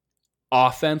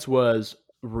 offense was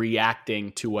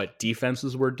reacting to what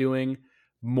defenses were doing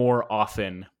more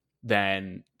often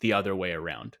than the other way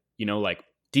around. Like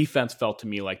defense felt to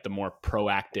me like the more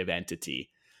proactive entity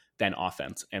than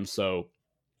offense. And so,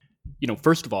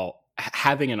 first of all,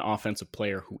 having an offensive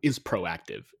player who is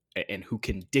proactive and who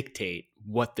can dictate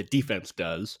what the defense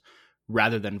does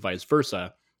rather than vice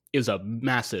versa is a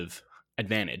massive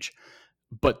advantage.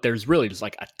 But there's really just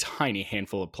like a tiny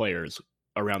handful of players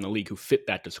around the league who fit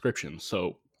that description.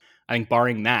 So I think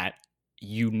barring that,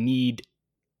 you need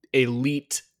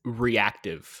elite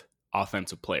reactive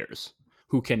offensive players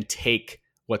who can take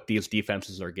what these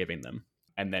defenses are giving them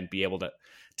and then be able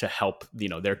to help,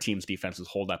 their team's defenses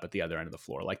hold up at the other end of the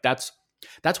floor. Like that's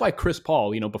why Chris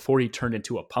Paul, before he turned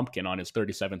into a pumpkin on his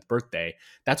 37th birthday,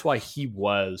 that's why he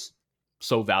was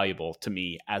so valuable to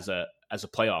me as a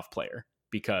playoff player,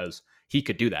 because he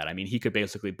could do that. I mean, he could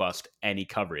basically bust any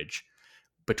coverage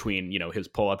between, his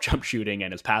pull-up jump shooting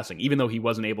and his passing, even though he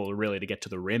wasn't able to get to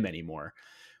the rim anymore.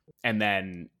 And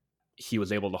then he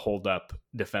was able to hold up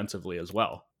defensively as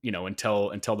well, until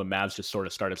the Mavs just sort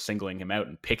of started singling him out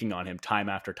and picking on him time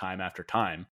after time after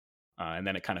time. And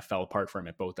then it kind of fell apart for him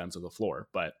at both ends of the floor.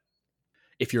 But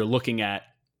if you're looking at,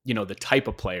 the type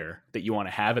of player that you want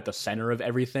to have at the center of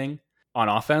everything on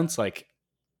offense, like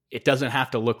it doesn't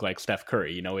have to look like Steph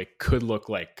Curry. It could look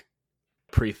like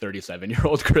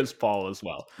pre-37-year-old Chris Paul as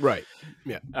well. Right.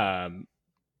 Yeah.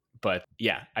 But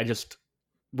yeah,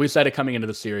 we said it coming into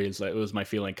the series. It was my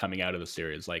feeling coming out of the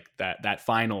series, like that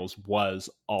finals was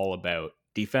all about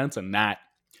defense, and that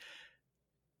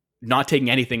not taking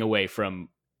anything away from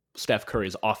Steph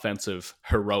Curry's offensive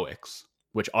heroics,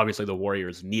 which obviously the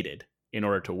Warriors needed in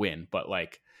order to win. But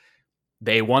like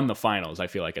they won the finals, I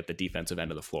feel like, at the defensive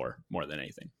end of the floor more than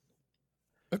anything.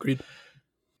 Agreed.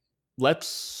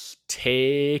 Let's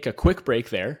take a quick break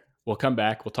there. We'll come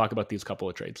back. We'll talk about these couple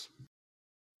of trades.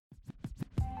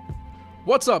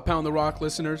 What's up, Pound the Rock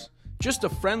listeners? Just a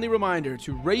friendly reminder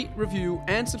to rate, review,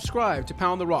 and subscribe to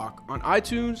Pound the Rock on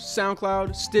iTunes,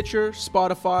 SoundCloud, Stitcher,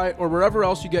 Spotify, or wherever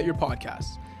else you get your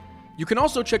podcasts. You can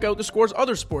also check out The Score's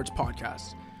other sports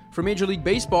podcasts. For Major League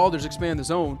Baseball, there's Expand the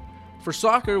Zone. For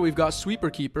soccer, we've got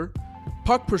Sweeper Keeper.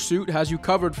 Puck Pursuit has you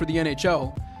covered for the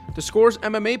NHL. The Score's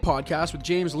MMA podcast with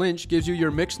James Lynch gives you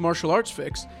your mixed martial arts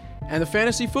fix. And the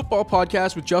Fantasy Football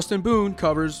podcast with Justin Boone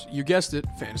covers, you guessed it,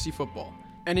 fantasy football.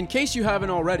 And in case you haven't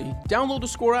already, download the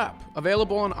Score app,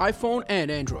 available on iPhone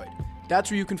and Android. That's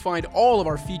where you can find all of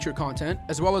our feature content,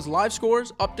 as well as live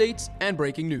scores, updates, and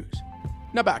breaking news.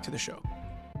 Now back to the show.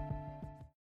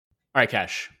 All right,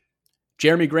 Cash.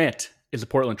 Jeremy Grant is a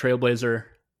Portland Trailblazer.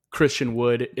 Christian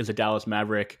Wood is a Dallas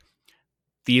Maverick.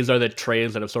 These are the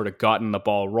trades that have sort of gotten the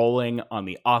ball rolling on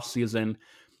the offseason.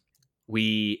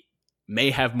 We may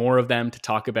have more of them to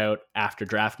talk about after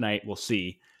draft night. We'll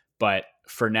see. But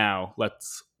for now,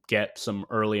 let's get some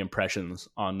early impressions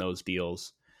on those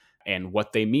deals and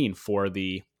what they mean for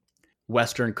the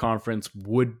Western Conference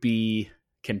would-be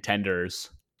contenders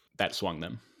that swung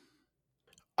them.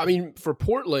 I mean, for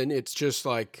Portland, it's just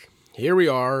like, here we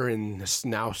are in this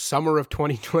now summer of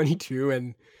 2022,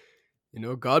 and,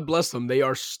 God bless them. They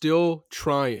are still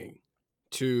trying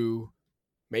to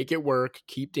make it work,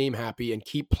 keep Dame happy, and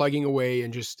keep plugging away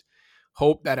and just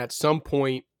hope that at some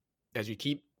point, as you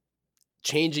keep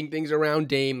changing things around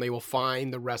Dame, they will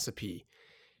find the recipe.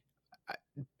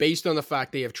 Based on the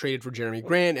fact they have traded for Jeremy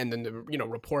Grant, and then the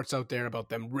reports out there about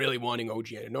them really wanting OG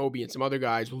Anunoby and some other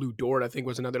guys, Lou Dort I think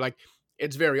was another. Like,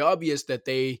 it's very obvious that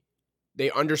they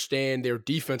understand their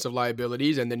defensive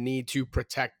liabilities and the need to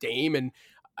protect Dame, and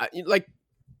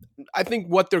I think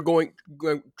what they're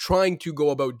trying to go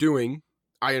about doing,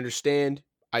 I understand,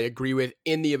 I agree with,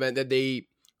 in the event that they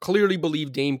clearly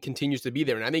believe Dame continues to be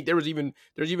there. And I think there's even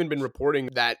been reporting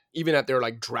that even at their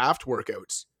draft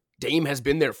workouts, Dame has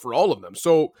been there for all of them.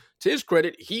 So to his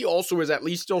credit, he also is at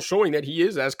least still showing that he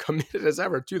is as committed as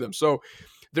ever to them. So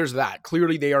there's that.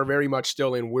 Clearly they are very much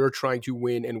still in, we're trying to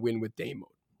win and win with Dame mode.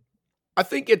 I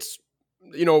think it's,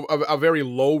 a very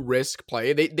low risk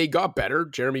play. They got better.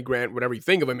 Jeremy Grant, whatever you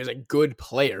think of him, is a good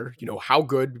player. How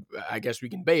good, I guess we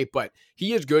can debate, but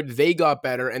he is good. They got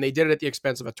better, and they did it at the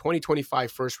expense of a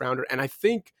 2025 first rounder. And I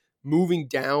think moving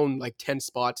down 10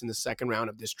 spots in the second round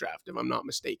of this draft, if I'm not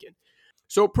mistaken.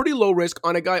 So pretty low risk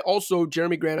on a guy. Also,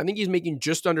 Jeremy Grant, I think he's making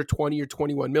just under 20 or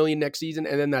 21 million next season,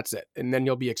 and then that's it. And then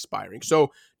he'll be expiring.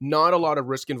 So not a lot of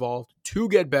risk involved to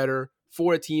get better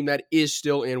for a team that is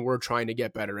still in, we're trying to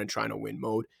get better and trying to win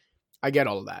mode. I get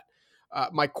all of that.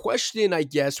 My question, I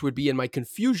guess, would be, in my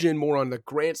confusion more on the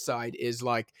Grant side, is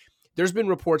there's been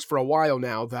reports for a while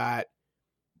now that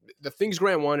the things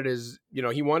Grant wanted is,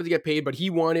 he wanted to get paid, but he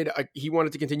wanted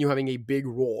to continue having a big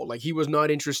role. He was not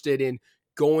interested in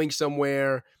going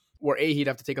somewhere where he'd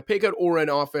have to take a pay cut or an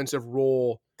offensive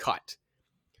role cut.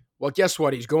 Well, guess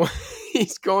what? He's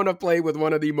he's going to play with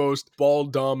one of the most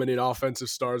ball-dominant offensive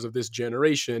stars of this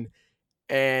generation,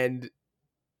 and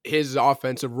his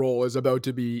offensive role is about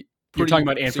to be You're pretty talking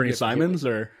about Anthony significantly- Simons,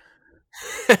 or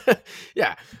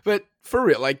Yeah, but for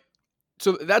real, like,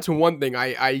 so that's one thing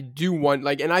I do want,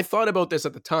 like, and I thought about this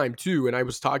at the time too, and I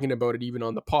was talking about it even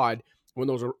on the pod when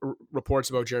those reports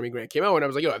about Jeremy Grant came out, and I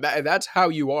was like, yo, if that's how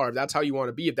you are, if that's how you want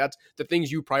to be, if that's the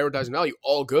things you prioritize and value,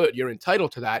 all good, you're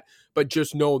entitled to that, but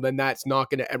just know then that's not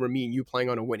going to ever mean you playing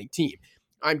on a winning team.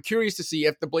 I'm curious to see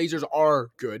if the Blazers are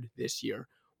good this year,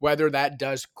 whether that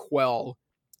does quell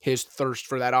his thirst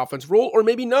for that offense role, or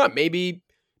maybe not. Maybe,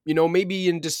 you know, maybe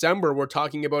in December we're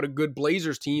talking about a good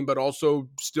Blazers team, but also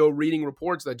still reading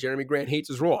reports that Jeremy Grant hates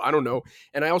his role. I don't know.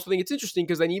 And I also think it's interesting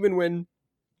because then even when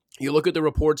you look at the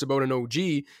reports about an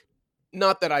OG,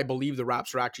 not that I believe the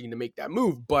Raps are actually going to make that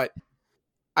move, but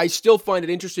I still find it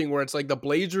interesting where it's like the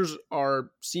Blazers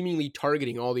are seemingly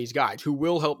targeting all these guys who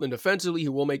will help them defensively,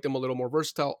 who will make them a little more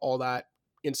versatile, all that,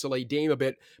 insulate Dame a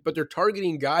bit, but they're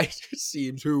targeting guys, it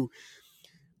seems, who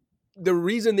the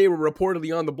reason they were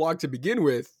reportedly on the block to begin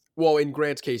with, well, in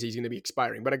Grant's case, he's going to be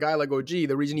expiring, but a guy like OG,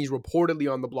 the reason he's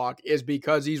reportedly on the block is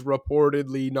because he's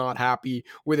reportedly not happy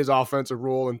with his offensive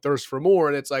role and thirsts for more.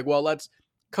 And it's like, well, let's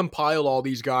compile all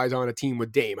these guys on a team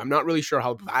with Dame. I'm not really sure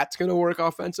how that's going to work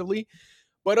offensively,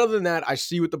 but other than that, I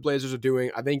see what the Blazers are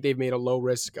doing. I think they've made a low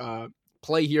risk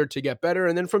play here to get better.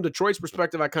 And then from Detroit's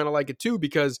perspective, I kind of like it too,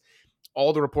 because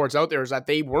all the reports out there is that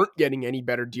they weren't getting any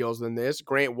better deals than this.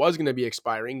 Grant was going to be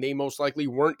expiring. They most likely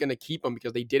weren't going to keep him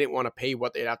because they didn't want to pay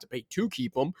what they'd have to pay to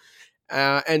keep him.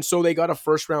 And so they got a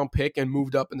first-round pick and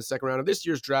moved up in the second round of this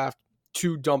year's draft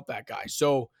to dump that guy.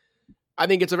 So I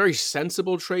think it's a very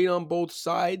sensible trade on both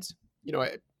sides. You know,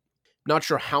 I'm not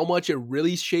sure how much it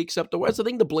really shakes up the West. I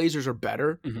think the Blazers are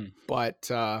better, but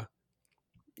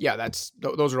yeah,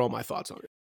 those are all my thoughts on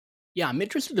it. Yeah, I'm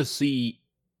interested to see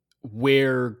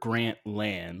where Grant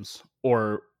lands,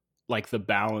 or like the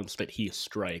balance that he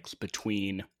strikes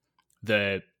between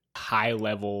the high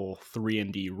level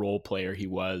 3-and-D role player he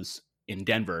was in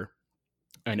Denver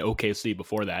and OKC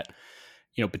before that,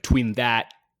 you know, between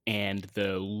that and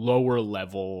the lower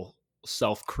level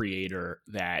self creator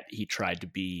that he tried to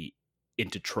be in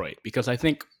Detroit. Because I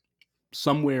think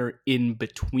somewhere in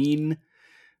between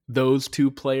those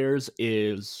two players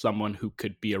is someone who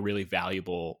could be a really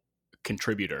valuable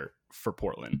contributor for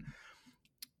Portland.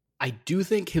 I do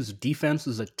think his defense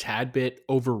is a tad bit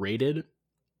overrated.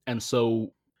 And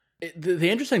so the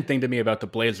interesting thing to me about the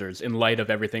Blazers, in light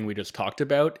of everything we just talked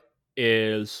about,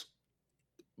 is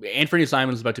Anthony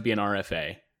Simons is about to be an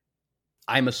RFA.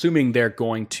 I'm assuming they're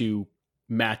going to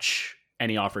match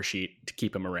any offer sheet to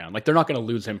keep him around. Like, they're not going to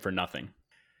lose him for nothing.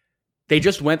 They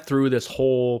just went through this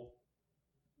whole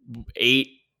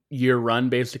 8-year run,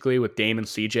 basically, with Dame and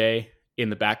CJ in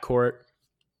the backcourt.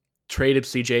 Traded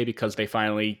CJ because they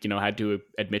finally, you know, had to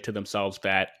admit to themselves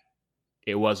that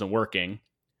it wasn't working.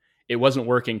 It wasn't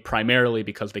working primarily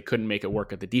because they couldn't make it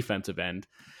work at the defensive end.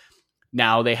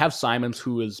 Now they have Simons,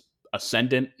 who is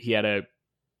ascendant. He had a,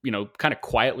 you know, kind of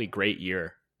quietly great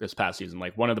year this past season,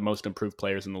 like one of the most improved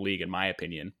players in the league, in my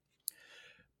opinion.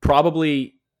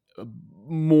 Probably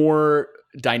more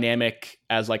dynamic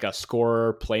as like a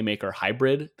scorer playmaker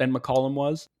hybrid than McCollum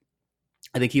was.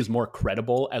 I think he's more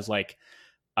credible as like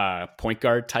a point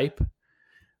guard type,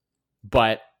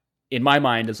 but in my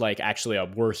mind is like actually a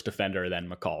worse defender than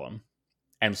McCollum.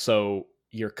 And so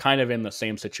you're kind of in the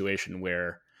same situation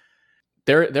where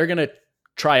they're going to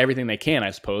try everything they can,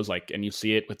 I suppose. Like, and you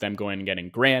see it with them going and getting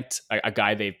Grant, a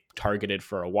guy they've targeted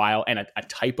for a while, and a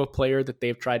type of player that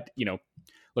they've tried, you know,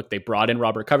 look, they brought in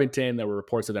Robert Covington. There were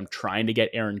reports of them trying to get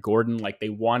Aaron Gordon. Like, they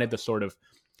wanted the sort of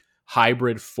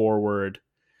hybrid forward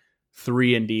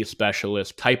 3-and-D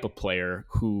specialist type of player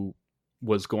who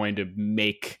was going to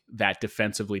make that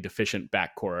defensively deficient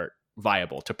backcourt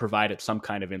viable, to provide it some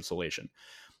kind of insulation.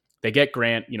 They get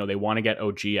Grant, you know, they want to get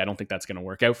OG. I don't think that's going to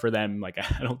work out for them. Like,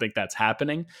 I don't think that's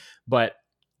happening, but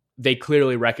they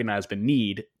clearly recognize the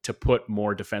need to put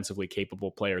more defensively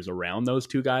capable players around those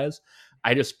two guys.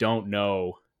 I just don't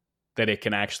know that it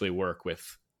can actually work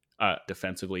with a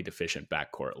defensively deficient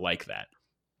backcourt like that.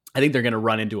 I think they're going to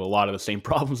run into a lot of the same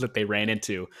problems that they ran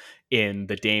into in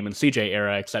the Dame and CJ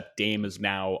era, except Dame is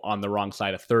now on the wrong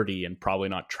side of 30 and probably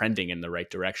not trending in the right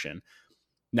direction.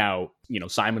 Now, you know,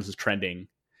 Simons is trending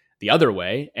the other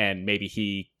way, and maybe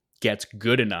he gets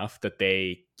good enough that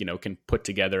they, you know, can put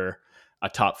together a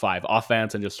top 5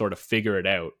 offense and just sort of figure it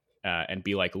out and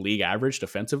be like league average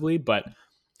defensively. But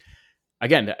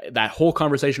again, that whole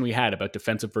conversation we had about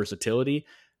defensive versatility,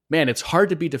 man, it's hard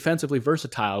to be defensively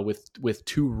versatile with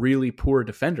two really poor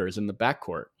defenders in the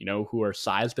backcourt, you know, who are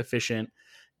size deficient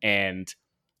and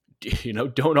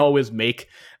don't always make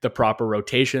the proper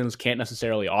rotations, can't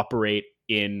necessarily operate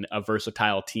in a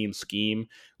versatile team scheme.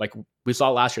 Like we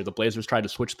saw last year, the Blazers tried to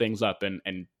switch things up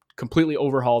and completely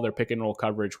overhaul their pick and roll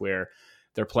coverage, where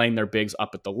they're playing their bigs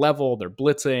up at the level, they're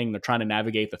blitzing, they're trying to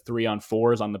navigate the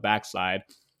 3-on-4s on the backside.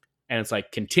 And it's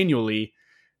like continually,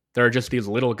 there are just these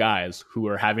little guys who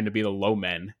are having to be the low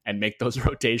men and make those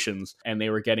rotations, and they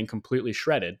were getting completely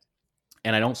shredded.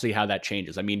 And I don't see how that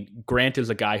changes. I mean, Grant is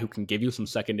a guy who can give you some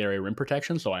secondary rim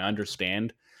protection, so I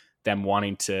understand them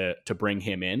wanting to bring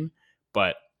him in,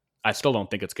 but I still don't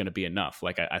think it's going to be enough.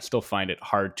 Like, I still find it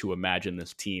hard to imagine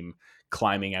this team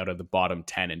climbing out of the bottom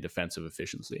 10 in defensive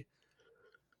efficiency.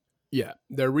 Yeah,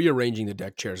 they're rearranging the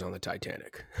deck chairs on the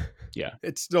Titanic. Yeah.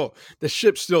 It's still, the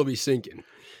ship still be sinking.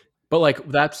 But like,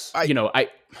 that's, I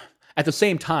at the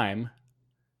same time,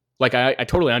 like I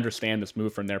totally understand this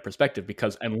move from their perspective,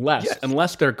 because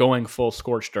unless they're going full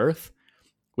scorched earth,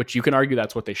 which you can argue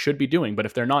that's what they should be doing, but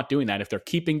if they're not doing that, if they're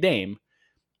keeping Dame,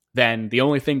 then the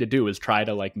only thing to do is try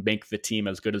to like make the team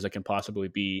as good as it can possibly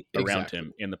be around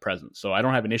him in the present. So I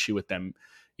don't have an issue with them,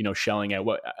 shelling out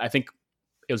what I think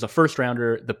it was a first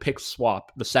rounder,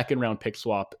 the second round pick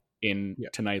swap in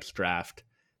tonight's draft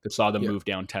that saw them move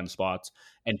down 10 spots,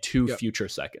 and 2 future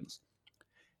seconds.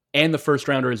 And the first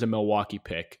rounder is a Milwaukee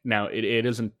pick. Now it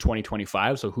isn't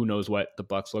 2025, so who knows what the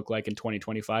Bucks look like in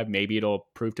 2025. Maybe it'll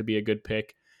prove to be a good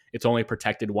pick. It's only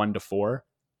protected 1-4.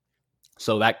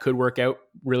 So that could work out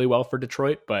really well for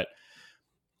Detroit. But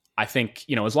I think,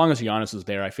 as long as Giannis is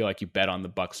there, I feel like you bet on the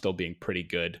Bucks still being pretty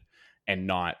good and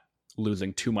not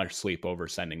losing too much sleep over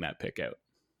sending that pick out.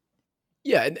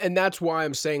 Yeah, and that's why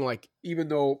I'm saying, like, even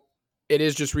though it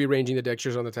is just rearranging the deck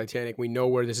chairs on the Titanic, we know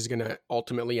where this is going to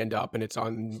ultimately end up, and it's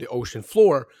on the ocean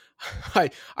floor.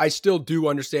 I still do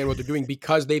understand what they're doing,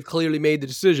 because they've clearly made the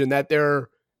decision that they're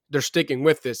sticking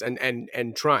with this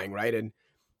and trying, right? And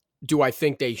do I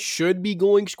think they should be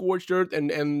going scorched earth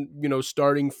and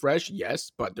starting fresh?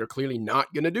 Yes, but they're clearly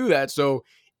not going to do that. So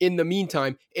in the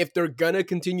meantime, if they're going to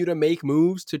continue to make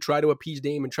moves to try to appease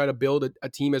Dame and try to build a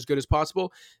team as good as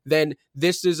possible, then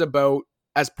this is about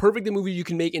as perfect a movie you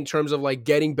can make in terms of like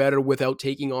getting better without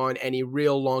taking on any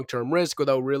real long-term risk,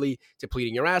 without really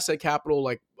depleting your asset capital,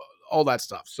 like all that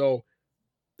stuff. So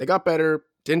they got better,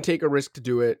 didn't take a risk to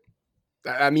do it.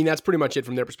 I mean, that's pretty much it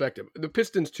from their perspective. The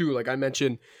Pistons too, like I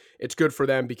mentioned, it's good for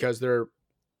them because they're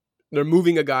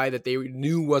moving a guy that they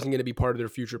knew wasn't going to be part of their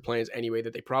future plans anyway,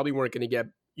 that they probably weren't going to get,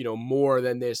 more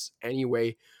than this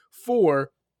anyway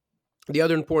for. The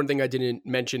other important thing I didn't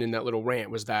mention in that little rant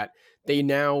was that they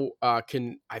now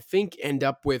can, I think, end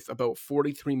up with about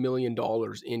 $43 million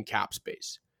in cap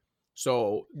space.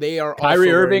 So they are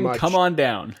Kyrie Irving, come on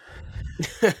down.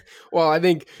 Well, I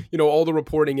think, all the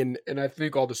reporting and I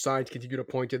think all the signs continue to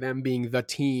point to them being the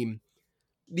team,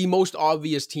 the most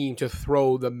obvious team to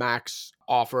throw the max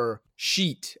offer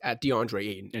sheet at DeAndre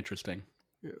Ayton. Interesting.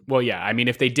 Yeah. Well, yeah, I mean,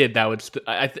 if they did, that would,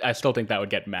 I still think that would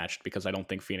get matched, because I don't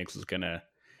think Phoenix is going to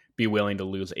be willing to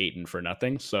lose Ayton for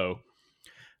nothing. So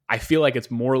I feel like it's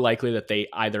more likely that they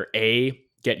either A,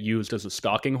 get used as a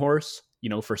stalking horse,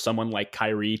 for someone like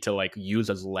Kyrie to like use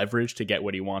as leverage to get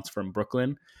what he wants from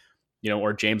Brooklyn,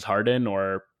 or James Harden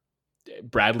or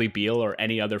Bradley Beal or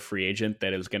any other free agent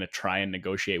that is going to try and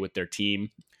negotiate with their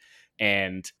team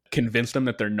and convince them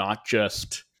that they're not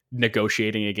just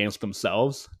negotiating against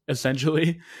themselves,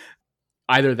 essentially.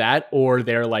 Either that, or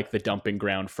they're like the dumping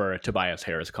ground for a Tobias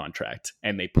Harris contract,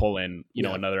 and they pull in,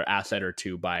 another asset or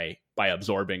two by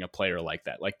absorbing a player like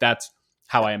that. Like, that's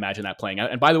how I imagine that playing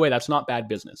out. And by the way, that's not bad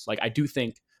business. Like, I do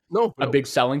think a big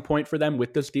selling point for them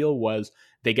with this deal was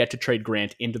they get to trade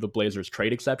Grant into the Blazers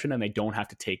trade exception, and they don't have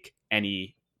to take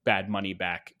any bad money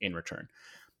back in return.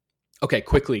 Okay,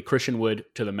 quickly, Christian Wood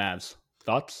to the Mavs.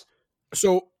 Thoughts?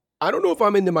 So I don't know if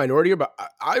I'm in the minority here, but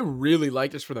I really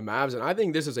like this for the Mavs, and I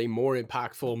think this is a more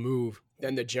impactful move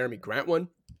than the Jeremy Grant one.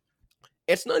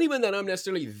 It's not even that I'm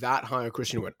necessarily that high on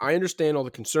Christian Wood. I understand all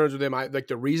the concerns with him. I like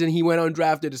the reason he went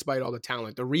undrafted despite all the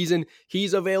talent, the reason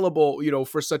he's available,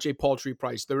 for such a paltry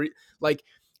price.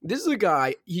 This is a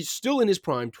guy, he's still in his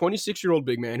prime, 26-year-old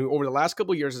big man who over the last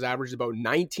couple of years has averaged about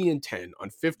 19 and 10 on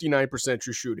 59%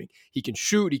 true shooting. He can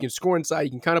shoot, he can score inside,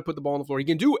 he can kind of put the ball on the floor. He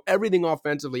can do everything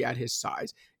offensively at his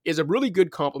size. Is a really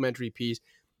good complementary piece.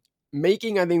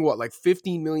 Making, I think, like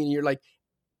 $15 million a year. Like,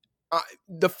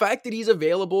 the fact that he's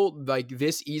available like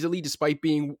this easily, despite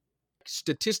being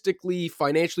statistically,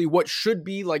 financially, what should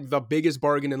be like the biggest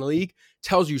bargain in the league,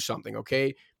 tells you something,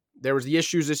 okay? There was the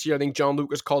issues this year. I think John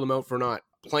Lucas called him out for not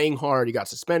playing hard. He got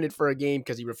suspended for a game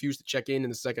because he refused to check in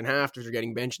the second half after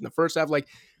getting benched in the first half. Like,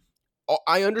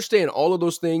 I understand all of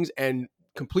those things and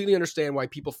completely understand why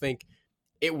people think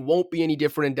It won't be any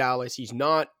different in Dallas. He's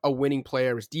not a winning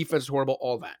player. His defense is horrible,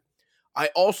 all that. I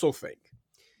also think,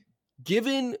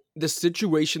 given the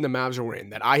situation the Mavs are in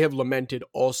that I have lamented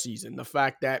all season, the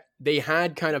fact that they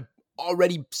had kind of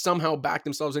already somehow backed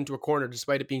themselves into a corner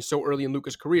despite it being so early in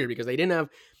Luka's career because they didn't have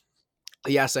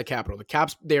the asset capital.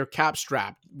 They're cap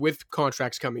strapped with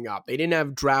contracts coming up. They didn't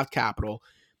have draft capital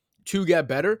to get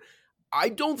better. I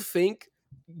don't think,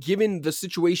 given the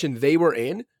situation they were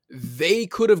in, they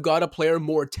could have got a player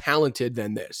more talented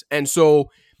than this. And so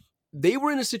they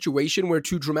were in a situation where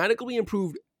to dramatically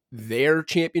improve their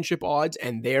championship odds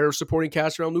and their supporting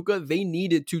cast around Luka, they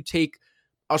needed to take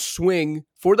a swing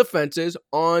for the fences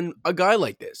on a guy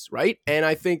like this, right? And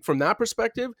I think from that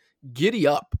perspective, giddy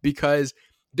up, because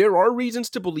there are reasons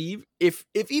to believe if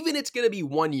even it's going to be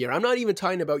 1 year, I'm not even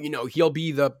talking about, he'll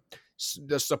be the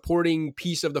supporting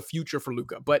piece of the future for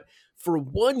Luka, but for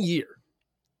 1 year,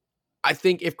 I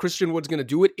think if Christian Wood's going to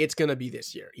do it, it's going to be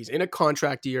this year. He's in a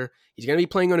contract year. He's going to be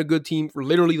playing on a good team for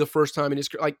literally the first time in his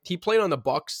career. Like, he played on the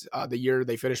Bucks the year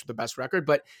they finished with the best record,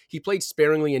 but he played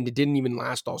sparingly and it didn't even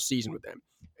last all season with them.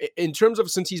 In terms of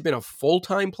since he's been a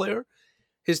full-time player,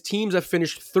 his teams have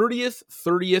finished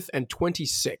 30th, and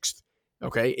 26th,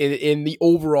 okay, in the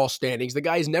overall standings. The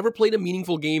guy has never played a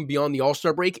meaningful game beyond the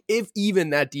All-Star break, if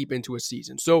even that deep into a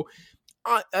season. So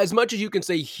as much as you can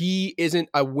say he isn't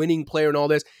a winning player and all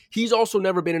this, he's also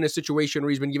never been in a situation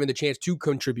where he's been given the chance to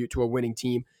contribute to a winning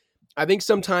team. I think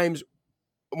sometimes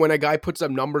when a guy puts up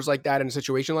numbers like that in a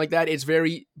situation like that,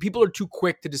 people are too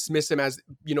quick to dismiss him as,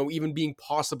 even being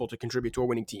possible to contribute to a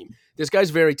winning team. This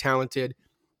guy's very talented,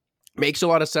 makes a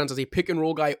lot of sense as a pick and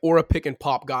roll guy or a pick and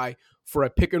pop guy for a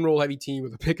pick and roll heavy team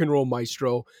with a pick and roll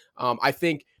maestro. I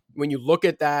think when you look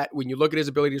at that, when you look at his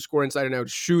ability to score inside and out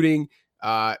shooting,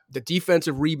 the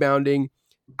defensive rebounding,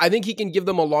 I think he can give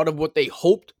them a lot of what they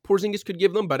hoped Porzingis could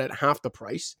give them, but at half the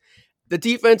price. The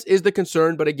defense is the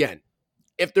concern, but again,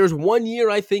 if there's 1 year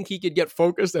I think he could get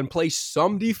focused and play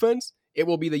some defense, it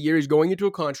will be the year he's going into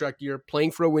a contract year,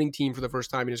 playing for a winning team for the first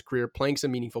time in his career, playing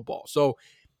some meaningful ball. So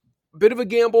a bit of a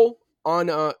gamble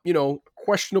on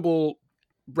questionable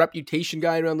reputation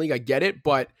guy around the league. I get it,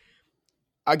 but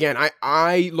again,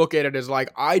 I look at it as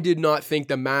like, I did not think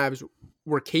the Mavs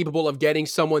were capable of getting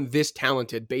someone this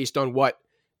talented based on what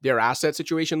their asset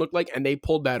situation looked like, and they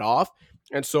pulled that off.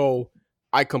 And so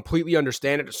I completely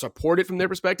understand it, to support it from their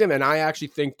perspective, and I actually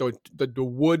think the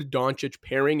Wood-Doncic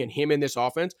pairing and him in this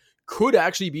offense could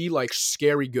actually be like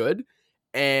scary good.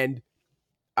 And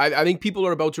I think people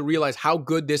are about to realize how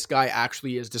good this guy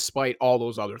actually is despite all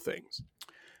those other things.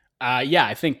 Yeah,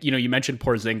 I think, you mentioned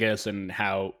Porzingis and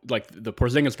how like the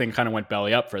Porzingis thing kind of went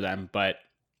belly up for them, but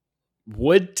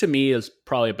Wood to me is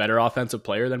probably a better offensive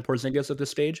player than Porzingis at this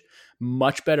stage.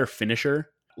 Much better finisher,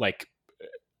 like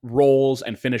rolls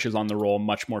and finishes on the roll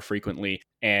much more frequently.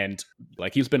 And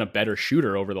like he's been a better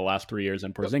shooter over the last 3 years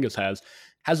than Porzingis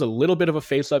has a little bit of a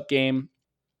face-up game.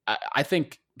 I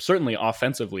think certainly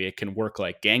offensively it can work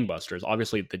like gangbusters.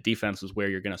 Obviously the defense is where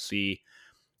you're going to see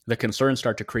the concerns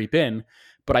start to creep in.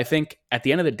 But I think at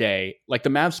the end of the day, like the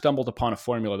Mavs stumbled upon a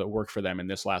formula that worked for them in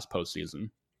this last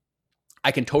postseason.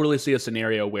 I can totally see a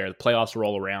scenario where the playoffs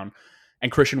roll around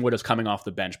and Christian Wood is coming off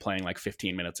the bench playing like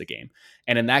 15 minutes a game.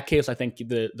 And in that case, I think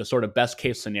the sort of best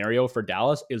case scenario for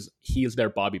Dallas is he is their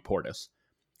Bobby Portis,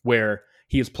 where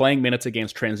he is playing minutes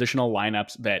against transitional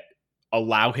lineups that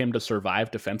allow him to survive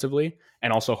defensively.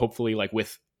 And also hopefully like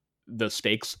with the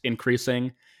stakes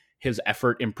increasing, his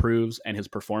effort improves and his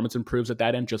performance improves at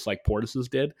that end, just like Portis's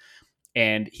did.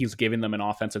 And he's giving them an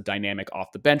offensive dynamic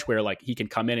off the bench where like he can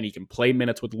come in and he can play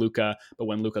minutes with Luka, but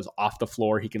when Luka's off the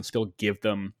floor, he can still give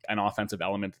them an offensive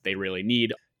element that they really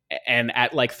need. And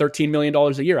at like $13 million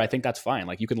a year, I think that's fine.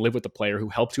 Like you can live with the player who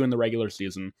helps you in the regular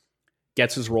season,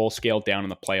 gets his role scaled down in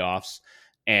the playoffs,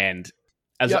 and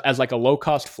as like a low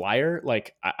cost flyer,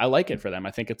 like I like it for them.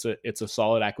 I think it's a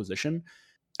solid acquisition.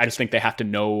 I just think they have to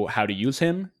know how to use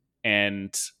him,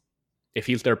 and if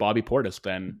he's their Bobby Portis,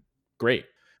 then great.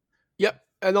 Yep.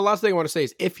 And the last thing I want to say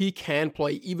is if he can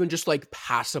play even just like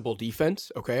passable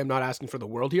defense, okay, I'm not asking for the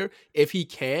world here. If he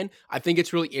can, I think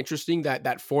it's really interesting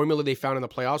that formula they found in the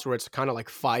playoffs where it's kind of like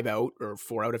 5 out or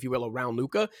 4 out, if you will, around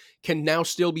Luka can now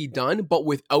still be done, but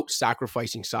without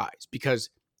sacrificing size,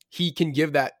 because he can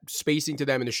give that spacing to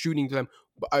them and the shooting to them,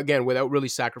 again, without really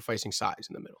sacrificing size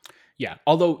in the middle. Yeah.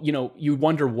 Although, you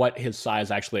wonder what his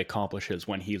size actually accomplishes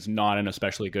when he's not an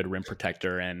especially good rim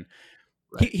protector, and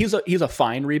right. He's a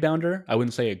fine rebounder. I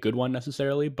wouldn't say a good one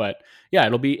necessarily, but yeah,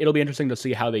 it'll be interesting to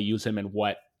see how they use him and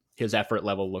what his effort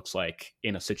level looks like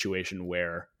in a situation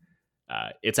where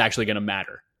it's actually going to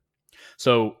matter.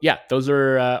 So yeah, those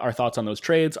are our thoughts on those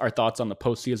trades, our thoughts on the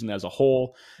postseason as a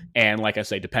whole. And like I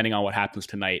say, depending on what happens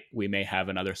tonight, we may have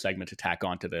another segment to tack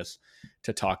onto this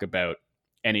to talk about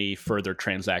any further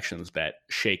transactions that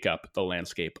shake up the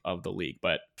landscape of the league.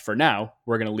 But for now,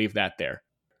 we're going to leave that there.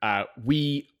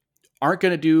 We aren't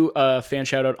going to do a fan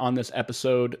shout out on this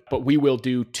episode, but we will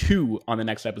do 2 on the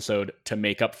next episode to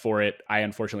make up for it. I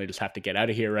unfortunately just have to get out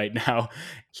of here right now.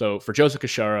 So for Joseph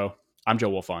Casciaro, I'm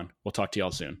Joe Wolfon. We'll talk to y'all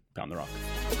soon. Pound the Rock.